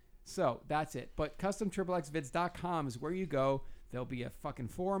do it. So that's it. But customxxvids.com is where you go. There'll be a fucking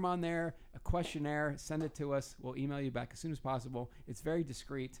form on there, a questionnaire. Send it to us. We'll email you back as soon as possible. It's very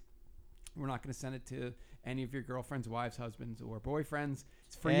discreet. We're not going to send it to any of your girlfriends, wives, husbands, or boyfriends.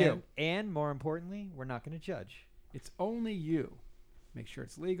 It's for you. And more importantly, we're not going to judge. It's only you. Make sure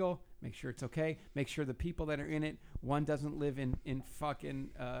it's legal. Make sure it's okay. Make sure the people that are in it, one doesn't live in fucking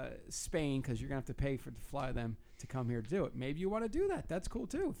Spain, because you're going to have to pay to fly them to come here to do it. Maybe you want to do that. That's cool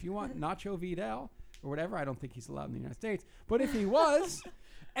too. If you want Nacho Vidal or whatever, I don't think he's allowed in the United States. But if he was,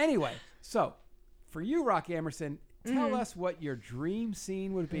 anyway. So for you, Rocky Emerson, tell us what your dream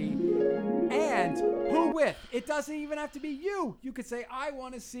scene would be and who with. It doesn't even have to be you. You could say, I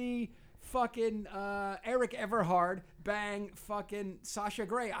want to see fucking Eric Everhard bang fucking Sasha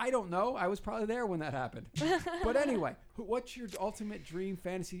Grey. I don't know. I was probably there when that happened. But anyway, what's your ultimate dream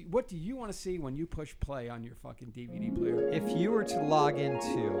fantasy? What do you want to see when you push play on your fucking DVD player? If you were to log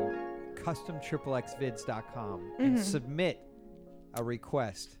into customxxvids.com and submit a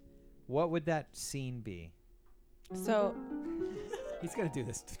request, what would that scene be? So He's going to do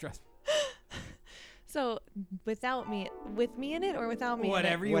this. Trust me. So without me, with me in it, or without me?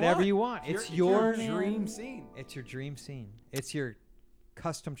 Whatever in you Whatever want. you want. It's It's your dream scene. It's your dream scene. It's your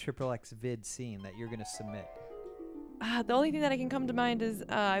custom XXXvid scene that you're going to submit. The only thing that I can come to mind is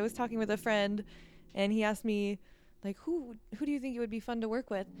I was talking with a friend, and he asked me, like, who do you think it would be fun to work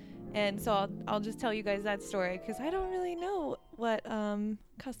with? And so I'll just tell you guys that story, because I don't really know what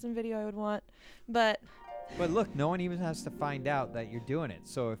custom video I would want, but look, no one even has to find out that you're doing it.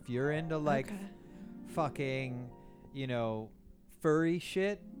 So if you're into like fucking, furry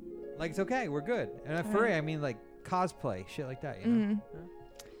shit, like, it's okay, we're good. And a furry, I mean like cosplay, shit like that,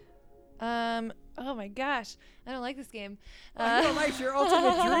 oh my gosh, I don't like this game. You don't like your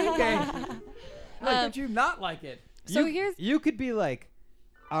ultimate dream game. How could you not like it? So you could be like,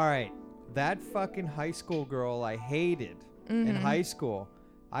 all right, that fucking high school girl I hated in high school,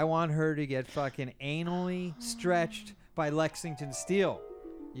 I want her to get fucking anally stretched by Lexington Steel.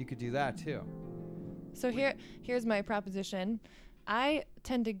 You could do that too. So here's my proposition. I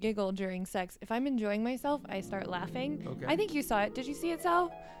tend to giggle during sex. If I'm enjoying myself, I start laughing. Okay. I think you saw it. Did you see it,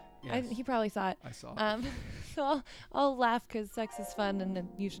 Sal? Yes. He probably saw it. I saw it. So I'll laugh because sex is fun, and then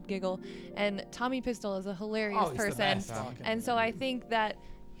you should giggle. And Tommy Pistol is a hilarious He's the person, best. and so I think that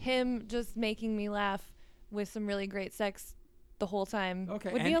him just making me laugh with some really great sex the whole time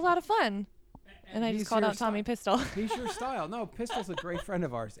would be a lot of fun. And I just called out Tommy Pistol. He's your style. No, Pistol's a great friend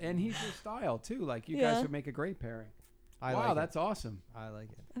of ours, and he's your style too. Like, you guys would make a great pairing. Wow, that's awesome. I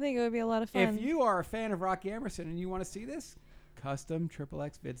like it. I think it would be a lot of fun. If you are a fan of Rocky Emerson and you want to see this,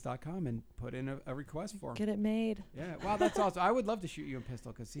 customxxvids.com and put in a request for him. Get it made. Yeah, wow, that's awesome. I would love to shoot you in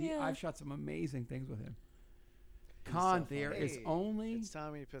Pistol, because I've shot some amazing things with him. Con, there is only... It's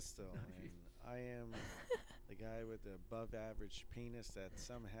Tommy Pistol, and I am the guy with the above-average penis that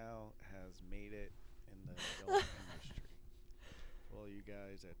somehow has made it in the adult industry. For all you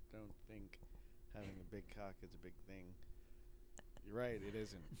guys that don't think having a big cock is a big thing. You're right, it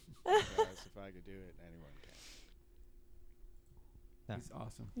isn't. Because if I could do it, anyone can. Yeah. He's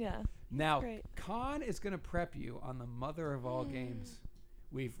awesome. Yeah. Now, Great. Khan is going to prep you on the mother of all games.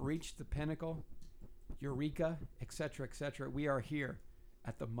 We've reached the pinnacle, Eureka, etc., etc. We are here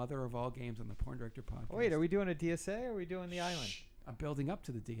at the mother of all games on the Porn Director Podcast. Wait, are we doing a DSA or are we doing the island? I'm building up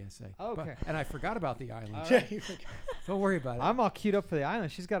to the DSA. Oh, But- okay. and I forgot about the island. All Yeah, right. you forgot. Don't worry about it. I'm all queued up for the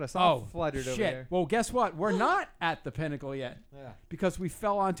island. She's got us all fluttered shit. over there. Well, guess what? We're not at the pinnacle yet Yeah. because we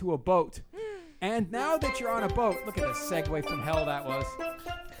fell onto a boat. And now that you're on a boat, look at the segue from hell that was.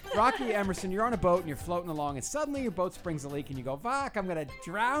 Rocky Emerson, you're on a boat and you're floating along, and suddenly your boat springs a leak, and you go, "Fuck, I'm gonna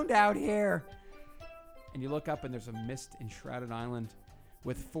drown out here." And you look up, and there's a mist-enshrouded island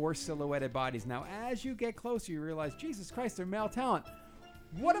with 4 silhouetted bodies. Now, as you get closer, you realize, Jesus Christ, they're male talent.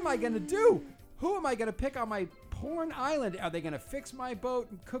 What am I gonna do? Who am I gonna pick on my porn island? Are they gonna fix my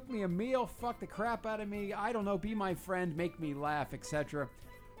boat and cook me a meal, fuck the crap out of me? I don't know. Be my friend, make me laugh, etc.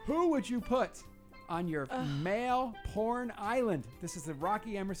 Who would you put on your male porn island? This is the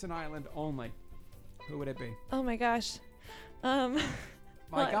Rocky Emerson Island only. Who would it be? Oh my gosh. My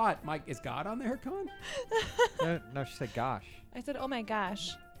What? God, Mike, is God on there, Con? No, she said gosh. I said, oh my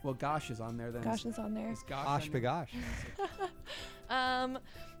gosh. Well, Gosh is on there then. Gosh is on there. Is Gosh Osh on there? bagosh.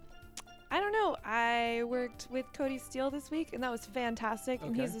 I don't know. I worked with Cody Steele this week, and that was fantastic.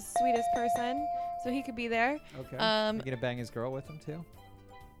 And Okay. he's the sweetest person, so he could be there. Okay. You gonna bang his girl with him too?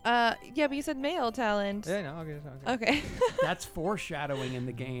 Yeah, but you said male talent. Yeah, no, okay. Okay. That's foreshadowing in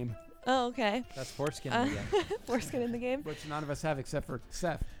the game, Oh, okay. That's foreskin again. Foreskin in the game. which none of us have except for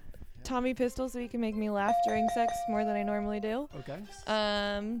Seth. Tommy Pistol, so he can make me laugh during sex more than I normally do. Okay.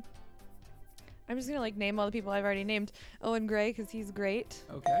 I'm just gonna like name all the people I've already named. Owen Gray, because he's great.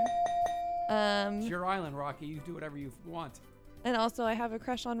 Okay. It's Um, your island, Rocky. You do whatever you want. and also I have a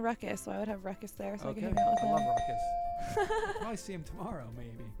crush on Ruckus, so I would have Ruckus there, so I Okay. can hang out with I him. love Ruckus. I'll probably see him tomorrow,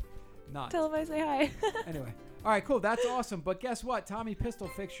 maybe. Not. Tell him I say hi. Anyway. All right, cool. That's awesome. But guess what? Tommy Pistol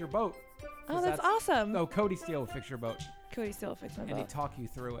fixed your boat. Oh, that's awesome. No, Cody Steele will fix your boat. Cody Steele fixed my And he boat. talk you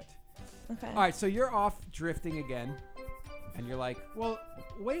through it. Okay. All right, so you're off drifting again. And you're like, well,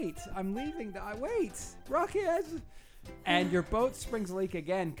 wait, I'm leaving. Wait, Rocky has... And your boat springs a leak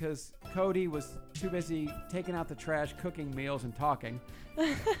again because Cody was too busy taking out the trash, cooking meals, and talking.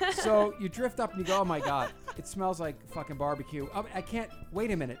 So you drift up and you go, oh my God, it smells like fucking barbecue. I can't, wait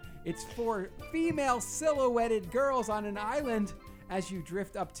a minute. It's 4 female silhouetted girls on an island as you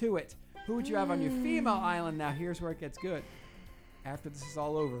drift up to it. Who would you have on your female island? Now here's where it gets good. After this is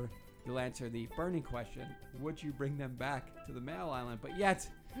all over, you'll answer the burning question. Would you bring them back to the male island? But yet,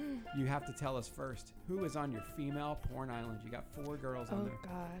 you have to tell us first. Who is on your female porn island? You got 4 girls on Oh there.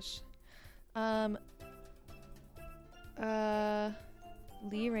 gosh.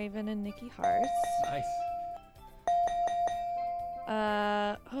 Lee Raven and Nikki Hart. Nice.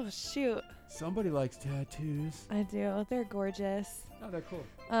 Oh shoot. Somebody likes tattoos. I do. They're gorgeous. Oh, they're cool.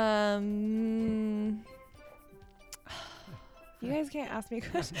 You guys can't ask me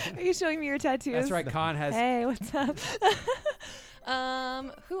questions. Are you showing me your tattoos? That's right. Con has. Hey, what's up?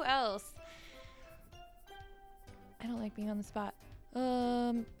 Who else? I don't like being on the spot.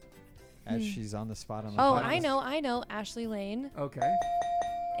 As she's on the spot on the Oh, podcast. I know. Ashley Lane. Okay.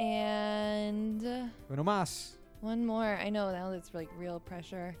 And Uno más. one more. I know now that's like real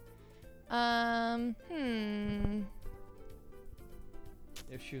pressure.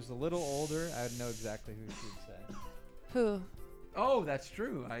 If she was a little older, I would know exactly who she would say. Who? Oh, that's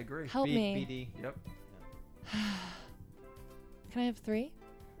true. I agree. Help me. BD. Yep. Can I have 3?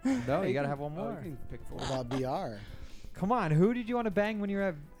 No, you gotta have one Oh, more. you can pick 4. What about BR? Come on, who did you want to bang when you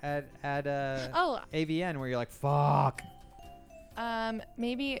were at AVN where you're like, fuck?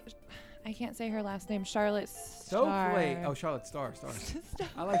 Maybe I can't say her last name. Charlotte Stokely. Starr. Oh, Charlotte Starr.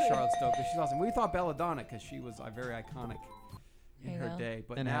 I like Charlotte Stokely. She's awesome. We thought Belladonna because she was very iconic in There you her go. day.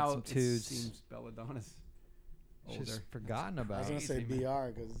 But And had now some it tudes. seems Belladonna's older. She's forgotten I about. was gonna say Crazy,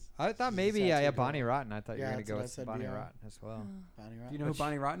 man. BR because I thought she's a maybe tattoo girl. Bonnie Rotten. I thought you Yeah, were gonna that's go what I with said, Bonnie BR. Rotten as well. Bonnie Do Rotten. you know who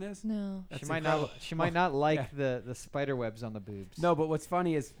Bonnie Rotten is? No. That's She might not. incredible. She might not like yeah. the spider webs on the boobs. No, but what's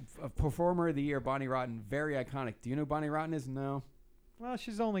funny is Performer of the Year, Bonnie Rotten, very iconic. Do you know who Bonnie Rotten is? No. Well,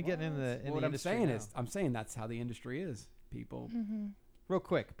 she's only getting in the Well, what I'm industry saying now. is, I'm saying that's how the industry is. People. Real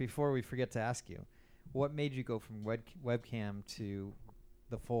quick before we forget to ask you, what made you go from webcam to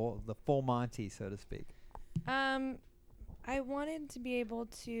the full Monty, so to speak? I wanted to be able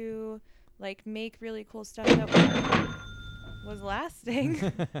to like make really cool stuff that was lasting.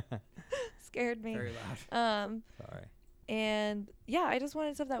 Scared me. Very loud. Sorry. And yeah, I just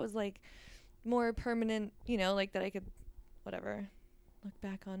wanted stuff that was like more permanent, you know, like that I could whatever. look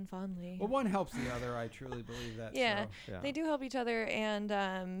back on fondly. Well, one helps the other. I truly believe that. Yeah, so. they do help each other, and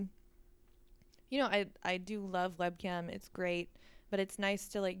I do love webcam. It's great, but it's nice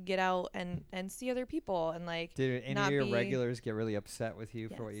to like get out and see other people and like. Did any not of your be regulars get really upset with you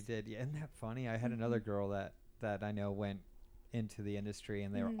for what you Yes. did? Yeah, isn't that funny? I had another girl that I know went into the industry,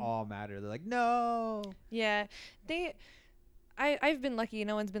 and they were all mad at her. They're like, no. Yeah, I've been lucky.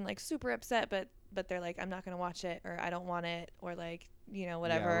 No one's been like super upset, but they're like, I'm not gonna watch it, or I don't want it, or like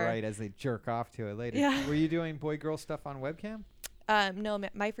whatever. Yeah, right. As they jerk off to it later. Yeah. Were you doing boy-girl stuff on webcam? No,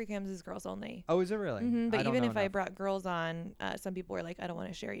 my free cams is girls only. Oh, is it really? But I don't even know if I enough. brought girls on, some people were like, I don't want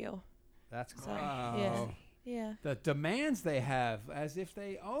to share you. That's cool. So, Wow. yeah. The demands they have, as if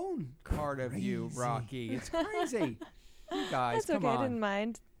they own part of you, Rocky. It's crazy. You guys, That's come okay. I on. didn't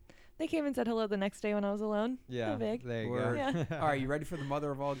mind. They came and said hello the next day when I was alone. Yeah, No big. there you Word. go. Yeah. All right, you ready for the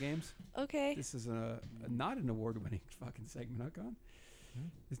mother of all games? Okay. This is not an award-winning fucking segment, huh, Con?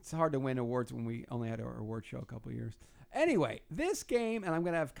 It's hard to win awards when we only had our award show a couple of years. Anyway, this game, and I'm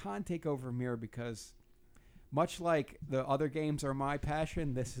going to have Con take over from here because much like the other games are my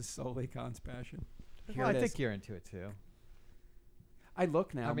passion, this is solely Con's passion. Here Well, it I is. think you're into it too. I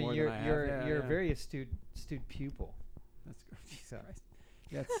look now I mean, more you're than I have. you're Yeah, you're yeah. a very astute pupil. That's good. Jesus So. Christ.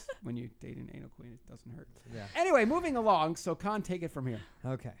 That's when you date an anal queen, it doesn't hurt. Yeah. Anyway, moving along. So, Con, take it from here.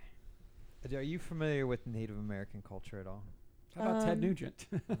 Okay. Are you familiar with Native American culture at all? How about Ted Nugent?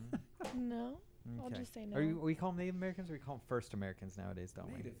 No. I'll Okay. just say no. We call them Native Americans, or we call them First Americans nowadays, don't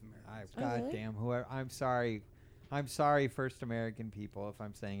Native we? Americans. Oh, God really? damn, whoever. I'm sorry, First American people, if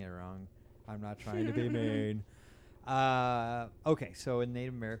I'm saying it wrong. I'm not trying to be mean. Okay, so in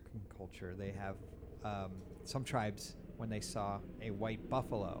Native American culture, they have some tribes, when they saw a white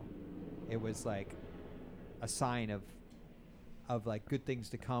buffalo, it was like a sign of like good things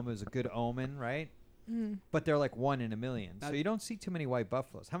to come. It was a good omen, right? But they're like 1 in a million. So you don't see too many white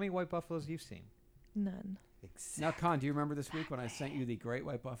buffaloes. How many white buffaloes you've seen? None. Exactly. Now, Con, do you remember this week when I sent you the Great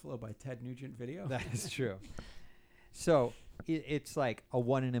White Buffalo by Ted Nugent video? That is true. So it's like a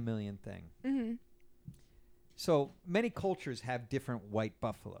 1 in a million thing. Mm-hmm. So many cultures have different white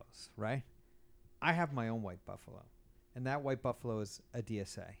buffaloes, right? I have my own white buffalo, and that white buffalo is a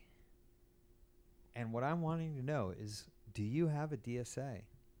DSA. And what I'm wanting to know is, do you have a DSA?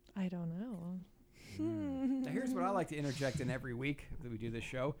 I don't know. Now, here's what I like to interject in every week that we do this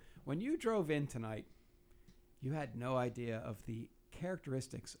show. When you drove in tonight, you had no idea of the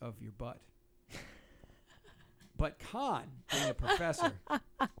characteristics of your butt. But Con, being a professor,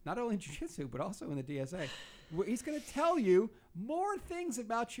 not only in jiu-jitsu, but also in the DSA, he's going to tell you more things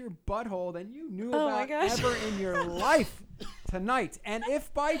about your butthole than you knew Oh my about gosh. ever in your life tonight. And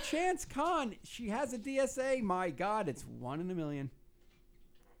if by chance, Con, she has a DSA, my God, it's 1 in a million.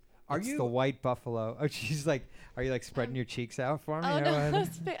 It's the white buffalo. Oh, she's like, are you like spreading your cheeks out for me? Oh or no, what?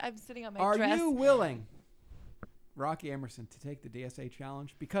 I'm sitting on my Are dress. you willing, Rocky Emerson, to take the DSA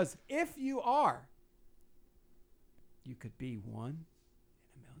challenge? Because if you are, you could be 1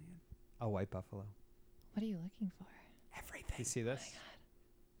 in a million. A white buffalo. What are you looking for? Everything. You see this?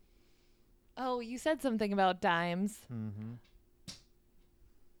 Oh, you said something about dimes. Mm-hmm.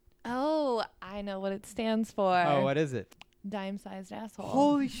 Oh, I know what it stands for. Oh, what is it? Dime-sized asshole.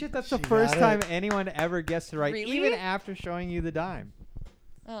 Holy shit, that's the She first got it. time anyone ever guessed it right, Really? even after showing you the dime.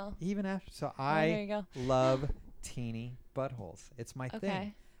 Oh. Even after. So there you I go. love teeny buttholes. It's my thing.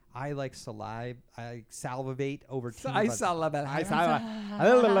 Okay. I like I salivate over teeny I butts. salivate.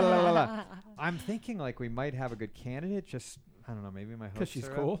 I'm thinking like we might have a good candidate. Just, I don't know, maybe my hopes Because she's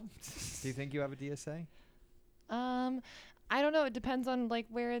are up. cool. Do you think you have a DSA? I don't know. It depends on like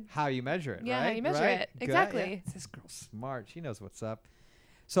where it. How you measure it, Yeah, right? how you measure Right? it. Good. Exactly. Yeah. This girl's smart. She knows what's up.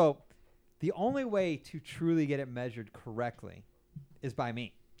 So the only way to truly get it measured correctly is by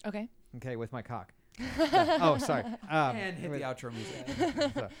me. Okay. Okay, with my cock. Oh, sorry. And hit the outro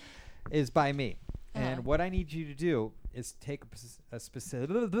music. So, is by me. Uh-huh. And what I need you to do is take a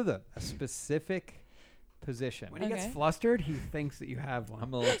specific position. When he gets Okay. flustered, he thinks that you have one.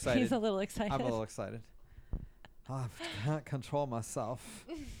 I'm a little excited. He's a little excited. I'm a little excited. I can't control myself.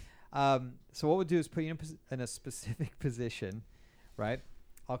 So what we'll do is put you in a specific position, right?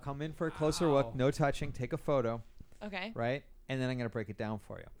 I'll come in for a closer Wow. look, no touching, take a photo, Okay. right? And then I'm going to break it down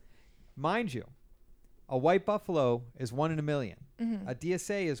for you. Mind you, a white buffalo is 1 in a million. Mm-hmm. A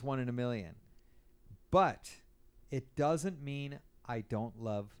DSA is 1 in a million. But it doesn't mean I don't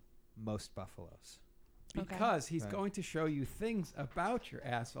love most buffaloes. Okay. Because he's Right. going to show you things about your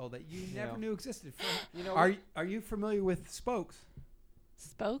asshole that you never Yeah. knew existed. You know, Are you familiar with spokes?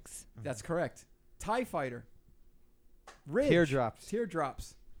 Spokes. That's correct. TIE fighter. Ridge. Teardrops.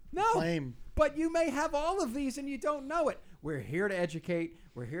 Teardrops. No. flame. But you may have all of these and you don't know it. We're here to educate.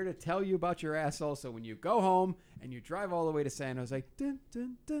 We're here to tell you about your asshole. So when you go home and you drive all the way to San Jose, dun,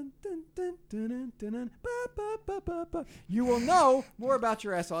 dun, dun, dun, dun, dun, dun, dun, dun, ba, ba, ba, ba, ba, you will know more about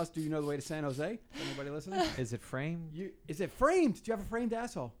your asshole. Do you know the way to San Jose? Anybody listening? Is it framed? Is it framed? Do you have a framed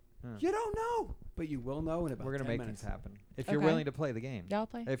asshole? Huh. You don't know, but you will know in about We're 10 gonna make minutes. things happen if you're Okay. willing to play the game. Yeah, I'll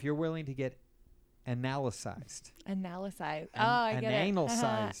play. If you're willing to get analyzed. Analyzed. An- Oh, I an get anal it.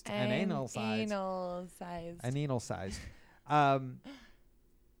 sized. An anal sized. Anal sized. An anal sized.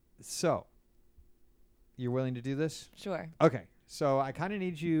 So, you're willing to do this? Sure. Okay. So I kind of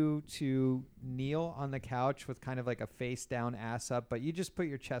need you to kneel on the couch with kind of like a face down, ass up, but you just put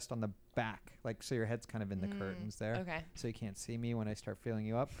your chest on the back, like so your head's kind of in the curtains there. Okay. So you can't see me when I start feeling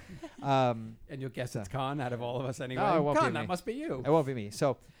you up. And you'll guess it's Con out of all of us anyway. No, it won't Con, be that me. must be you. It won't be me.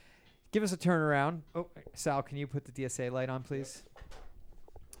 So give us a turnaround. Oh, Sal, can you put the DSA light on, please?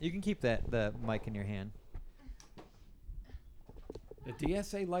 You can keep the mic in your hand. The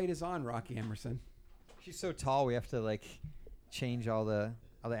DSA light is on, Rocky Emerson. She's so tall, we have to like change all the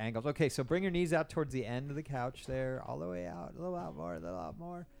angles. Okay, so bring your knees out towards the end of the couch there, all the way out, a little out more, a little out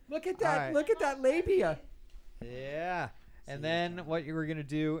more. Look at that! right. Look at that labia. Yeah. And then what you were going to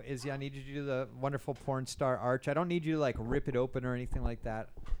do is I need you to do the wonderful porn star arch. I don't need you to like rip it open or anything like that.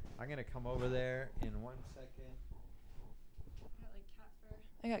 I'm going to come over there in 1 second.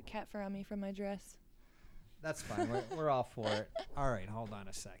 I got cat fur on me from my dress. That's fine. We're all for it. All right, hold on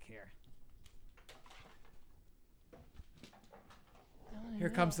a sec here.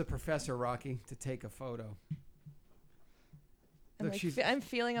 Here comes the professor, Rocky, to take a photo. I'm, Look, like, she's I'm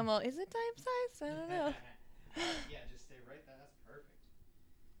feeling I'm all, is it time size? I don't know. Yeah, just stay right there. That's perfect.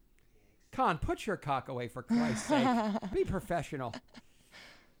 Con, put your cock away for Christ's sake. Be professional.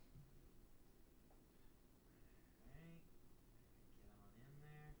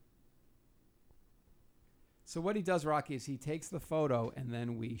 So what he does, Rocky, is he takes the photo and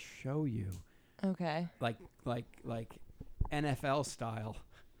then we show you, Okay. like NFL style,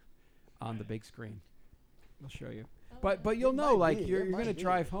 on the big screen. We'll show you. But you'll know, might like be, you're it gonna might be.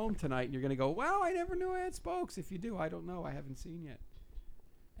 drive home tonight and you're gonna go, wow, I never knew I had spokes. If you do, I don't know. I haven't seen yet.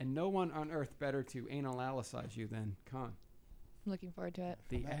 And no one on earth better to analyze you than Con, I'm looking forward to it.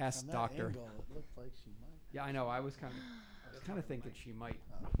 the ass From that doctor. angle, it looked like she might. Yeah, I know. I was kind of thinking she might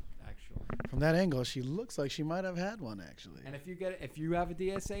actually. From that angle, she looks like she might have had one actually. And if you have a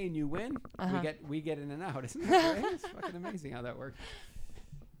DSA and you win, Uh-huh. we get in and out. Isn't that great? It's fucking amazing how that works.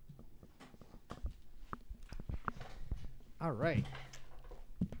 All right.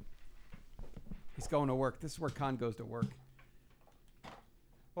 He's going to work. This is where Con goes to work.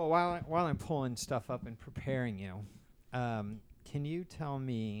 Well, while I'm pulling stuff up and preparing you, can you tell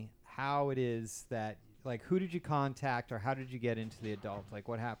me how it is that, like, who did you contact or how did you get into the adult? Like,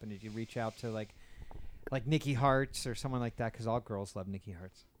 what happened? Did you reach out to like Nikki Hartz or someone like that? Because all girls love Nikki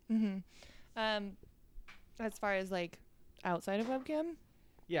Hartz. Mm-hmm. As far as like outside of webcam,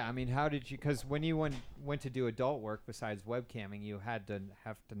 Yeah, I mean, how did you? Because when you went to do adult work besides webcamming, you had to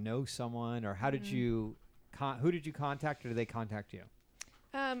have to know someone, or how did you? Who did you contact, or did they contact you?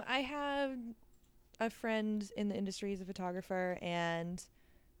 I have a friend in the industry. He's a photographer, and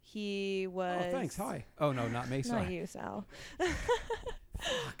he was. Oh, thanks. Hi. Oh no, not me. Not Sorry. you, Sal.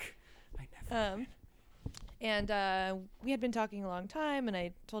 Fuck. I never. And we had been talking a long time, and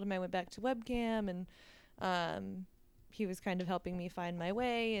I told him I went back to webcam, and he was kind of helping me find my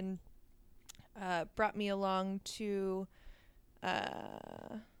way, and brought me along to.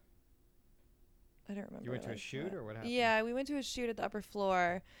 I don't remember. You went to a like, shoot, what- or what happened? Yeah, we went to a shoot at the upper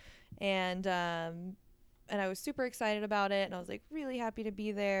floor, and I was super excited about it, and I was like really happy to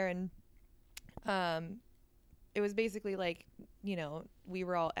be there, and it was basically like, you know, we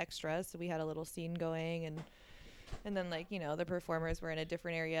were all extras, so we had a little scene going, and then like, you know, the performers were in a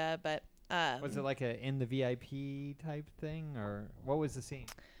different area, but Was it like a in the VIP type thing, or what was the scene?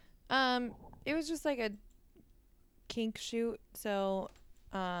 it was just like a kink shoot, so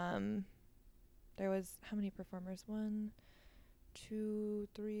there was how many performers? 1, 2,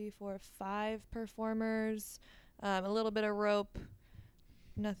 3, 4, 5 performers, a little bit of rope,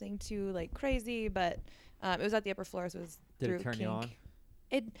 nothing too like crazy, but it was at the upper floor, so it was Did through it turn kink. you on?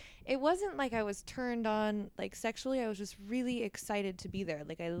 It wasn't like I was turned on like sexually. I was just really excited to be there.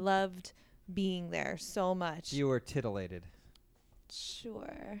 Like I loved being there so much. You were titillated.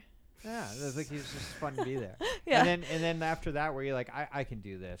 Sure. Yeah, it was like it was just fun to be there. Yeah. And then after that, were you like, I can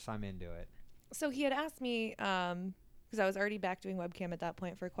do this. I'm into it. So he had asked me, because I was already back doing webcam at that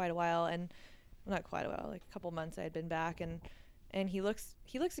point for quite a while, and well, not quite a while, like a couple months I had been back, and he looks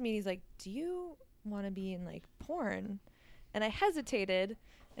at me and he's like, "Do you want to be in like porn?" And I hesitated,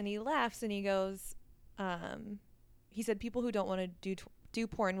 and he laughs and he goes, he said people who don't want to do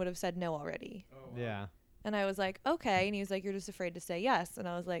porn would have said no already. Oh, wow. Yeah. And I was like, okay. And he was like, you're just afraid to say yes. And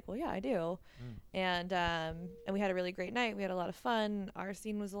I was like, well, yeah, I do. And we had a really great night. We had a lot of fun. Our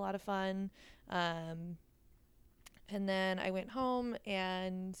scene was a lot of fun. And then I went home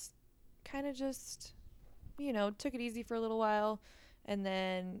and kind of just, took it easy for a little while, and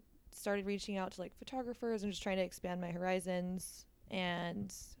then started reaching out to like photographers and just trying to expand my horizons,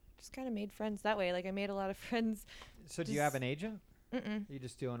 and just kind of made friends that way. Like I made a lot of friends. So do you have an agent? Mm-mm. Are you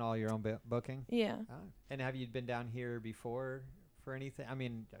just doing all your own booking? Yeah. And have you been down here before for anything? I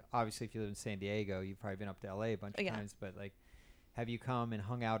mean, obviously, if you live in San Diego, you've probably been up to LA a bunch of times. But like, have you come and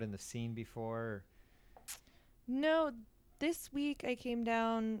hung out in the scene before? No, this week I came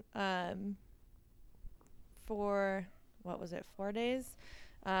down for 4 days,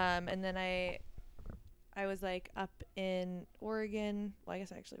 and then I was like up in Oregon. Well, I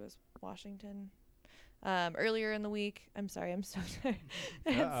guess actually it was Washington. Earlier in the week. I'm sorry, I'm so tired.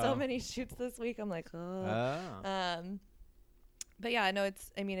 I had so many shoots this week. I'm like, oh. But yeah, no,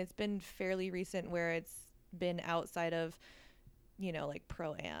 it's been fairly recent where it's been outside of, like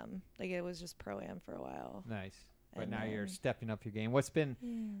pro-am. Like it was just pro-am for a while. Nice. But And now you're then- stepping up your game. What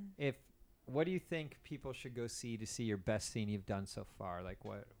do you think people should go see to see your best scene you've done so far? Like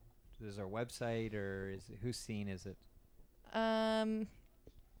what, is there a website or whose scene is it? I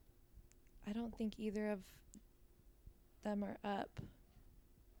don't think either of them are up,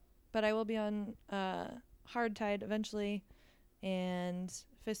 but I will be on Hard Tide eventually and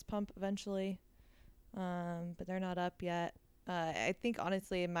Fist Pump eventually, but they're not up yet. I think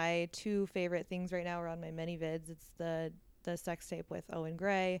honestly my two favorite things right now are on my many vids. It's the sex tape with Owen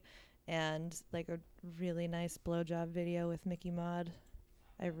Gray and like a really nice blowjob video with Mickey Maud.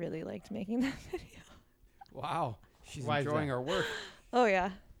 I really liked making that video. Wow. She's Why is enjoying that? her work. Oh yeah.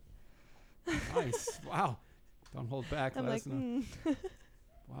 Nice. Wow. Don't hold back. I'm Let like, us know.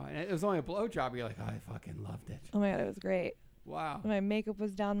 Wow. And it was only a blowjob. You're like, I fucking loved it. oh my God, it was great. Wow. My makeup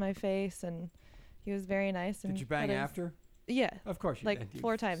was down my face, and he was very nice. And Did you bang had his- after? Yeah. Of course you like did. You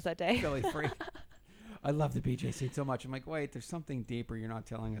 4 times that day. Silly freak. I love the BJ scene so much. I'm like, wait, there's something deeper you're not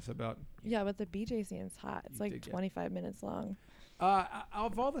telling us about. Yeah, but the BJ scene's hot. It's You like did get- 25 minutes long.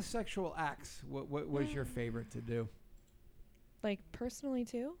 Of all the sexual acts, what was your favorite to do? Like personally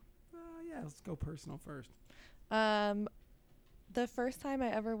too. Yeah, let's go personal first. The first time I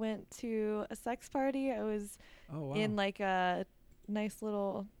ever went to a sex party, I was Oh, wow. in like a nice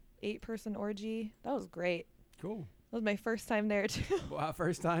little 8-person orgy. That was great. Cool. That was my first time there too. Wow,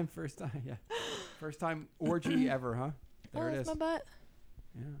 first time, yeah. First time orgy ever, huh? There it Oh, is. my butt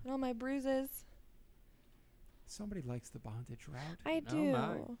Yeah. and all my bruises. Somebody likes the bondage route. I Oh, do.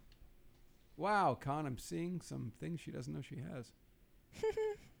 my. Wow, Con, I'm seeing some things she doesn't know she has.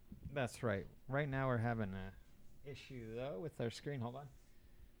 That's right. Right now we're having a issue though with our screen. Hold on.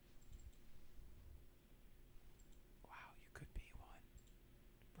 Wow, you could be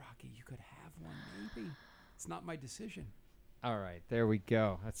one. Rocky, you could have one, maybe. It's not my decision. All right, there we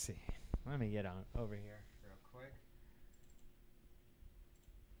go. Let's see. Let me get on over here real quick.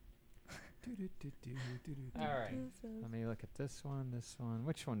 All right. Let me look at this one, this one.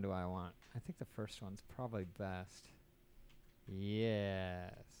 Which one do I want? I think the first one's probably best.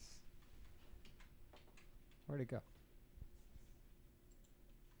 Yes. Where'd it go?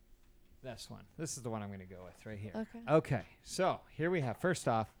 This one. This is the one I'm going to go with right here. Okay. Okay. So here we have, first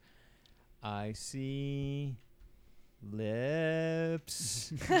off, I see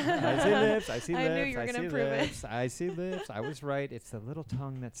lips. I see lips. I see I lips. knew you were I gonna see prove it. lips. I see lips. I was right. It's the little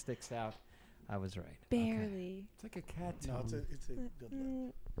tongue that sticks out. I was right. Okay. Barely. It's like a cat No, tongue. it's a good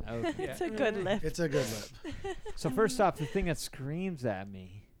lip. Okay. It's a good lip. It's a good lip. So first off, the thing that screams at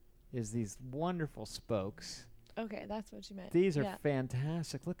me is these wonderful spokes. Okay, that's what you meant. These are Yeah.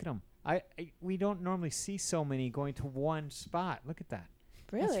 fantastic. Look at them. We don't normally see so many going to one spot. Look at that.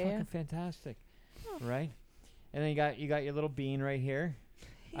 That's Really? fucking fantastic, right? And then you got your little bean right here.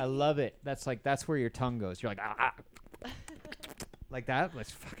 I love it. That's where your tongue goes. You're like like that.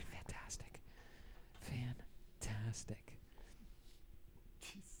 That's fucking fantastic. Fantastic.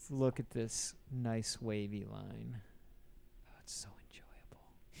 Look at this nice wavy line. Oh, it's so enjoyable.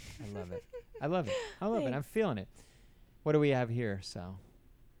 I love it. I love it. I love it. I'm Thanks. feeling it. What do we have here, Sal?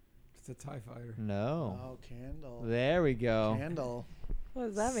 It's a TIE fighter. No. Oh, candle. There we go. Candle. What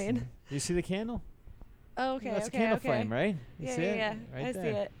does that mean? You see the candle? Oh, okay. That's okay, a candle okay. flame, right? You Yeah, see yeah, it? yeah. Right I there. see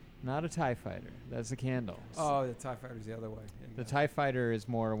it. Not a TIE fighter. That's a candle. Oh, the TIE fighter's the other way. Yeah, you The got TIE fighter is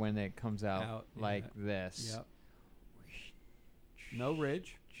more when it comes out, Out, like yeah. this. Yep. No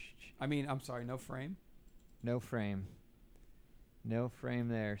ridge. I'm sorry, no frame. No frame. No frame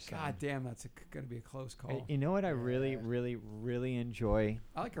there. Son. God damn, that's going to be a close call. You know what I really, really, really enjoy?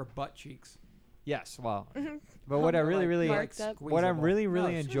 I like her butt cheeks. Yes, well, but what I really, really, what I'm really,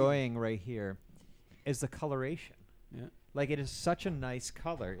 really No, enjoying right here is the coloration. Yeah. Like it is such a nice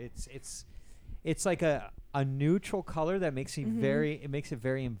color. It's like a neutral color that makes it it makes it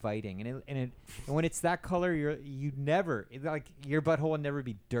very inviting. And when it's that color, you never like your butthole will never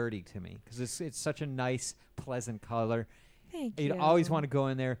be dirty to me because it's such a nice, pleasant color. Thank You'd you. always want to go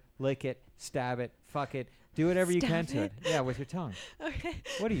in there, lick it, stab it, fuck it, do whatever you can to it. Yeah, with your tongue. Okay.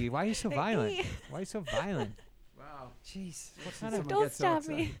 What are you? Why are you so violent? Why are you so violent? Wow. Jeez. What Someone kind of Don't gets so stab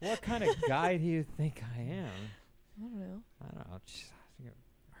excited. me. what kind of guy do you think I am? I don't know. I don't know. Jeez, you're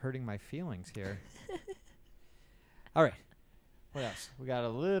hurting my feelings here. All right. What else? We got a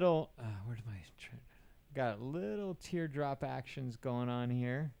little. Where's my? Got a little teardrop actions going on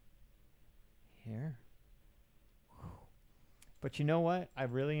here. Here. But you know what? I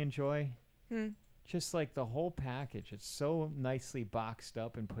really enjoy just like the whole package. It's so nicely boxed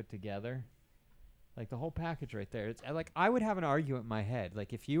up and put together. Like the whole package right there. It's like I would have an argument in my head.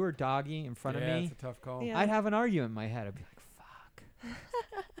 Like if you were doggy in front of me, it's a tough call. Yeah. I'd have an argument in my head. I'd be like, fuck.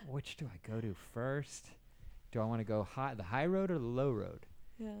 Which do I go to first? Do I want to go the high road or the low road?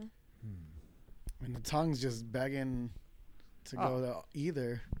 Yeah. I mean, the tongue's just begging to go to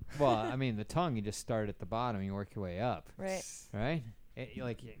either. Well, I mean, the tongue, you just start at the bottom. You work your way up. Right. Right?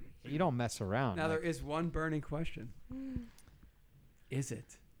 You don't mess around. Now, like, there is one burning question. Is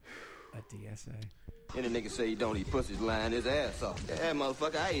it a DSA? Any nigga say he don't eat pussy's lying his ass off. Yeah,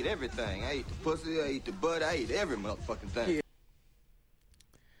 motherfucker, I eat everything. I eat the pussy, I eat the butt, I eat every motherfucking thing.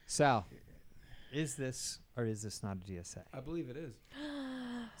 Sal, is this or is this not a DSA? I believe it is.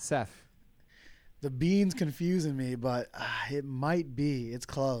 Seth. The bean's confusing me, but it might be. It's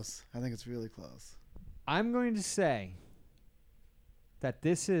close. I think it's really close. I'm going to say that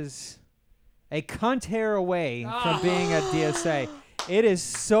this is a cunt hair away from being a DSA. It is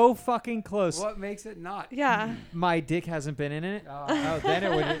so fucking close. What makes it not? Yeah. My dick hasn't been in it. Oh, then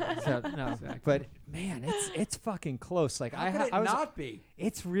it would. So, no, Exactly. but man, it's fucking close. Like How could it I was not be?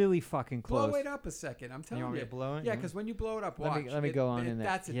 It's really fucking close. Blow it up a second. I'm telling you. want me to blow it? Yeah, Yeah. because when you blow it up, Let watch. me- let me go on in there.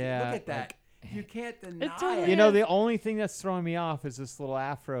 That's it. Yeah, Look at that. like- You can't deny totally it. You know, the only thing that's throwing me off is this little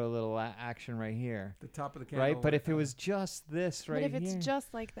afro action right here. The top of the candle. Right, but if it was just this right But if here, it's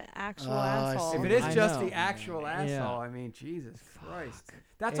just like the actual I asshole. see. If it is I just know. the actual asshole, Yeah. I mean, Jesus Christ.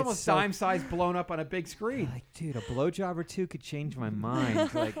 That's It's almost so- dime size blown up on a big screen. like, dude, a blowjob or two could change my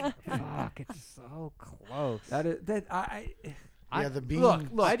mind. Like, fuck, it's so close. That is that Yeah, the bean.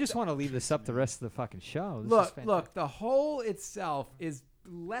 look, I just want to leave this up the rest of the fucking show. This is look, fantastic. look. The hole itself is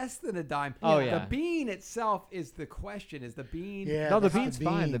less than a dime. Oh, The yeah. bean itself is the question. Is the bean? Yeah, No, the that's bean's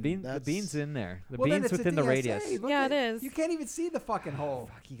fine. The That's- bean's in there. The Well, then bean's it's a within the DSA. radius. Look Yeah, at- it is. You can't even see the fucking hole.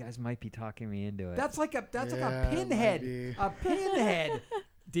 Fuck, you guys might be talking me into it. That's like a Yeah, like it a might pinhead. be. A pinhead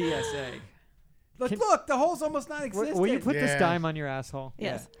DSA. Look, Can- look, the hole's almost non-existent. Will you put this Yeah. dime on your asshole?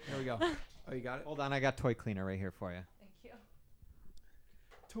 Yes. There we go. Oh, you got it. Hold on, I got toy cleaner right here for you. Thank you.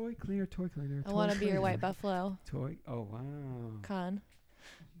 Toy cleaner, toy cleaner. I want to be your white buffalo, Toy. Oh wow. Con.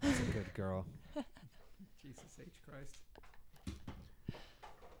 That's a good girl. Jesus H Christ.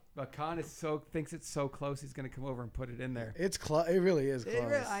 But Khan is thinks it's so close. He's gonna come over and put it in there. It's close. It really is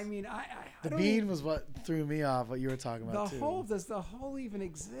close. I mean, I the don't bean even- was what threw me off. What you were talking The about too. hole. Does the hole even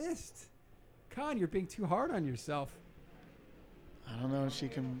exist? Khan, you're being too hard on yourself. I don't know if she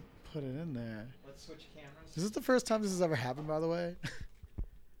can put it in there. Let's switch cameras. Is this the first time this has ever happened? By the way,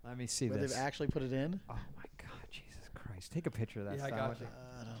 Let me see where this. they've actually put it in. Oh my God, Jesus Christ! Take a picture of that. Yeah, I Sal. got you.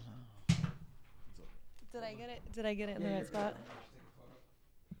 I don't know. Did I get it? Did I get it in the right spot?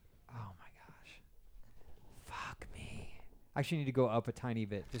 Oh my gosh. Fuck me. I actually need to go up a tiny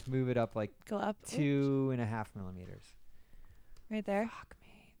bit. Just move it up like Go up. 2.5 millimeters. Right there. Fuck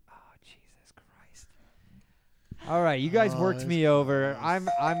me. Oh Jesus Christ. All right, you guys Oh, worked it's me over. close.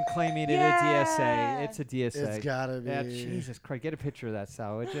 I'm claiming it Yeah. a DSA. It's a DSA. It's gotta be. Yeah, Jesus Christ. Get a picture of that,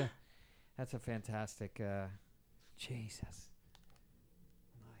 Sal, would you? That's a fantastic Jesus.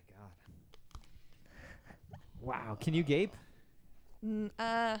 My God. Wow. Can you gape?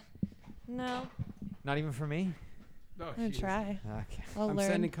 No. Not even for me? Oh, I'm gonna Jesus. try. Okay. I'll I'm learn.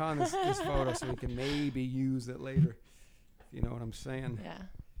 sending Khan this photo so we can maybe use it later. If you know what I'm saying. Yeah.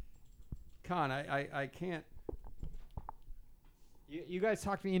 Khan, I can't. You guys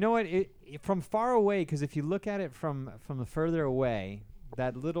talk to me. You know what? From far away, because if you look at it from the further away,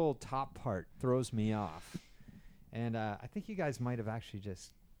 that little top part throws me off. And I think you guys might have actually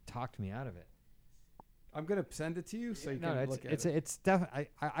just talked me out of it. I'm gonna send it to you so you No, can look at it. it's definitely.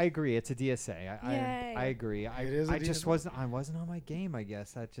 I agree. It's a DSA. I agree. It is a I just DSA? wasn't on my game. I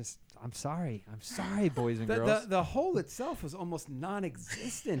guess I'm sorry. I'm sorry, boys and girls. The hole itself was almost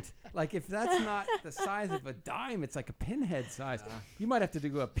non-existent. Like if that's not the size of a dime, it's like a pinhead size. You might have to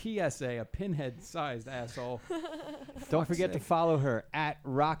do a PSA, a pinhead-sized asshole. Don't forget to follow her at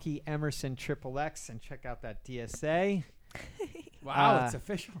Rocky Emerson XXX and check out that DSA. Wow, it's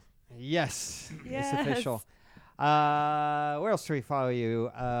official. Yes, Yes. it's official. Where else do we follow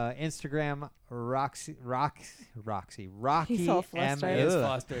you? Instagram, Roxy. He's all flustered. He is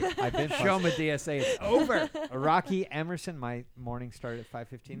flustered. I've been Show him a DSA. It's over. Rocky Emerson. My morning started at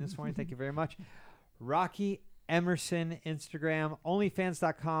 5:15 this morning. Thank you very much. Rocky Emerson Instagram.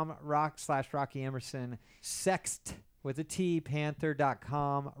 Onlyfans.com. /Rocky Emerson. Sext with a T.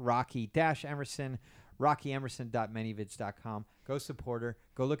 Panther.com. Rocky-Emerson. RockyEmerson.manyvids.com. Go support her.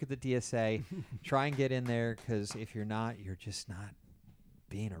 Go look at the DSA. Try and get in there, because if you're not, you're just not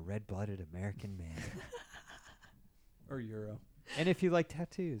being a red-blooded American man. Or Euro. And if you like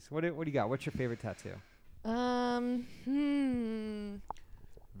tattoos, what do you got? What's your favorite tattoo? There's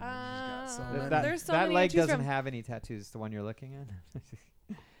so that many leg to choose doesn't from. have any tattoos. The one you're looking at.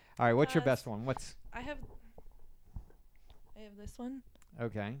 All right, what's your best one? I have this one.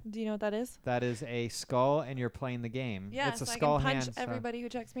 Okay. Do you know what that is? That is a skull, and you're playing the game. Yeah, it's a so skull I can punch hand. everybody who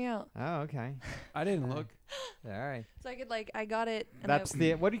checks me out. Oh, okay. I didn't look. All right. So I could I got it. And That's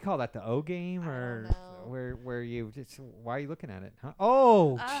the what do you call that? The O game, I or don't know. where you? Why are you looking at it? Huh?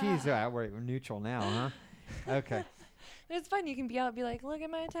 Oh, Ah. jeez, we're neutral now, huh? Okay. It's fun. You can be out and be like, look at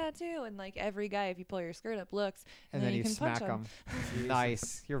my tattoo. And every guy, if you pull your skirt up, looks. And then you you can smack punch them.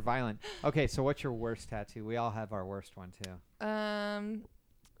 Nice. You're violent. Okay, so what's your worst tattoo? We all have our worst one too.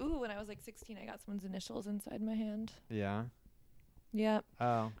 When I was 16, I got someone's initials inside my hand. Yeah. Yep.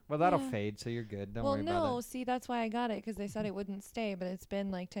 Oh, well, that'll Yeah. fade, so you're good. Don't Well, worry about it. see, that's why I got it, because they said it wouldn't stay, but it's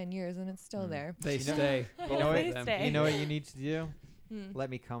been 10 years and it's still there. They stay. You know They what? stay. You know what you need to do? Hmm. Let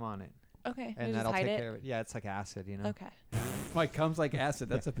me come on it. Okay. And just that'll hide take it? care of it. Yeah, it's like acid, you know. Okay. My cum's like acid.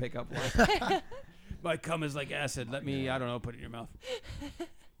 That's a pickup line. My cum is like acid. Let me, I don't know, put it in your mouth.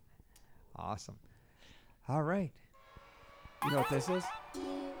 Awesome. All right. You know what this is?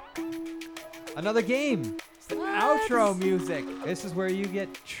 Another game. It's the outro music. This is where you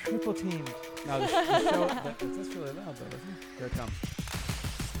get triple teamed. No, the show. That's really loud, though, isn't it? Here it comes.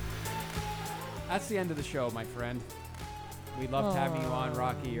 That's the end of the show, my friend. We loved having you on,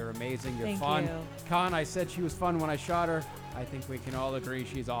 Rocky. You're amazing. You're Thank fun. you. Con, I said she was fun when I shot her. I think we can all agree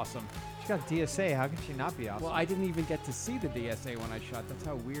she's awesome. She got DSA. How can she not be awesome? Well, I didn't even get to see the DSA when I shot. That's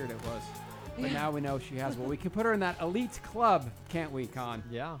how weird it was. But now we know she has. Well, we can put her in that elite club, can't we, Con?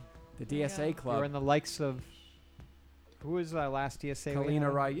 Yeah. The DSA club. You're in the likes of. Who was the last DSA? we Kalina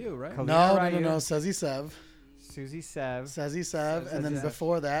had? Ryu, right? Kalina No. Ryu, Suzy Sev. Suzy Sev. Suzy Sev. And then Sev.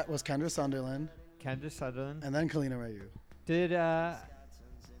 before that was Kendra Sunderland. Kendra Sutherland. And then Kalina Ryu. Did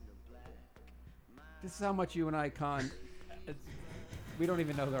This is how much you and I, Con. We don't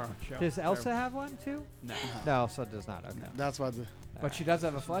even know they're on the show. does Elsa have one too? No. No, Elsa does not. Okay. That's why the. But she does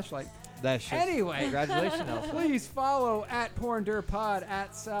have a flashlight. That's just, Anyway. congratulations, Elsa. Please follow at PornDurPod,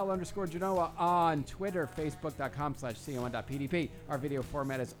 at Sal_Genoa on Twitter, Facebook.com/con.pdp. Our video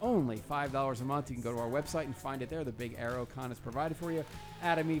format is only $5 a month. You can go to our website and find it there. The big arrow Con is provided for you.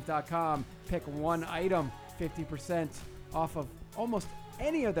 AdamEve.com. Pick one item, 50% off of almost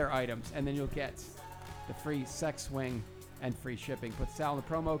any of their items, and then you'll get the free sex swing and free shipping. Put Sal in the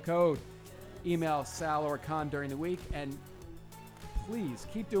promo code. Email Sal or Con during the week, and please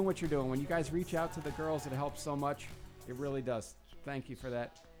keep doing what you're doing. When you guys reach out to the girls, it helps so much. It really does. Thank you for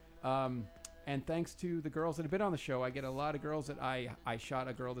that. And thanks to the girls that have been on the show. I get a lot of girls that I shot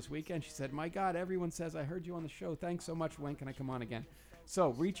a girl this weekend. She said, my God, everyone says I heard you on the show. Thanks so much. When can I come on again? So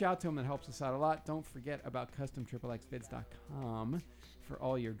reach out to them. That helps us out a lot. Don't forget about CustomXXXvids.com for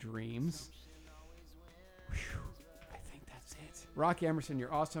all your dreams. Whew. I think that's it. Rocky Emerson,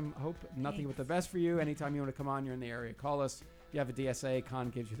 you're awesome. Hope nothing but the best for you. Anytime you want to come on, you're in the area, call us. You have a DSA, Con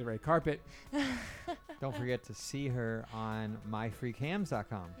gives you the red carpet. Don't forget to see her on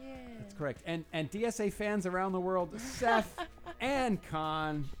myfreecams.com. Yeah. That's correct. And DSA fans around the world, Seth and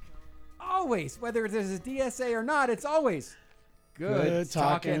Con, always, whether there's a DSA or not, it's always good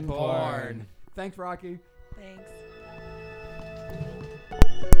talking porn. Thanks, Rocky. Thanks.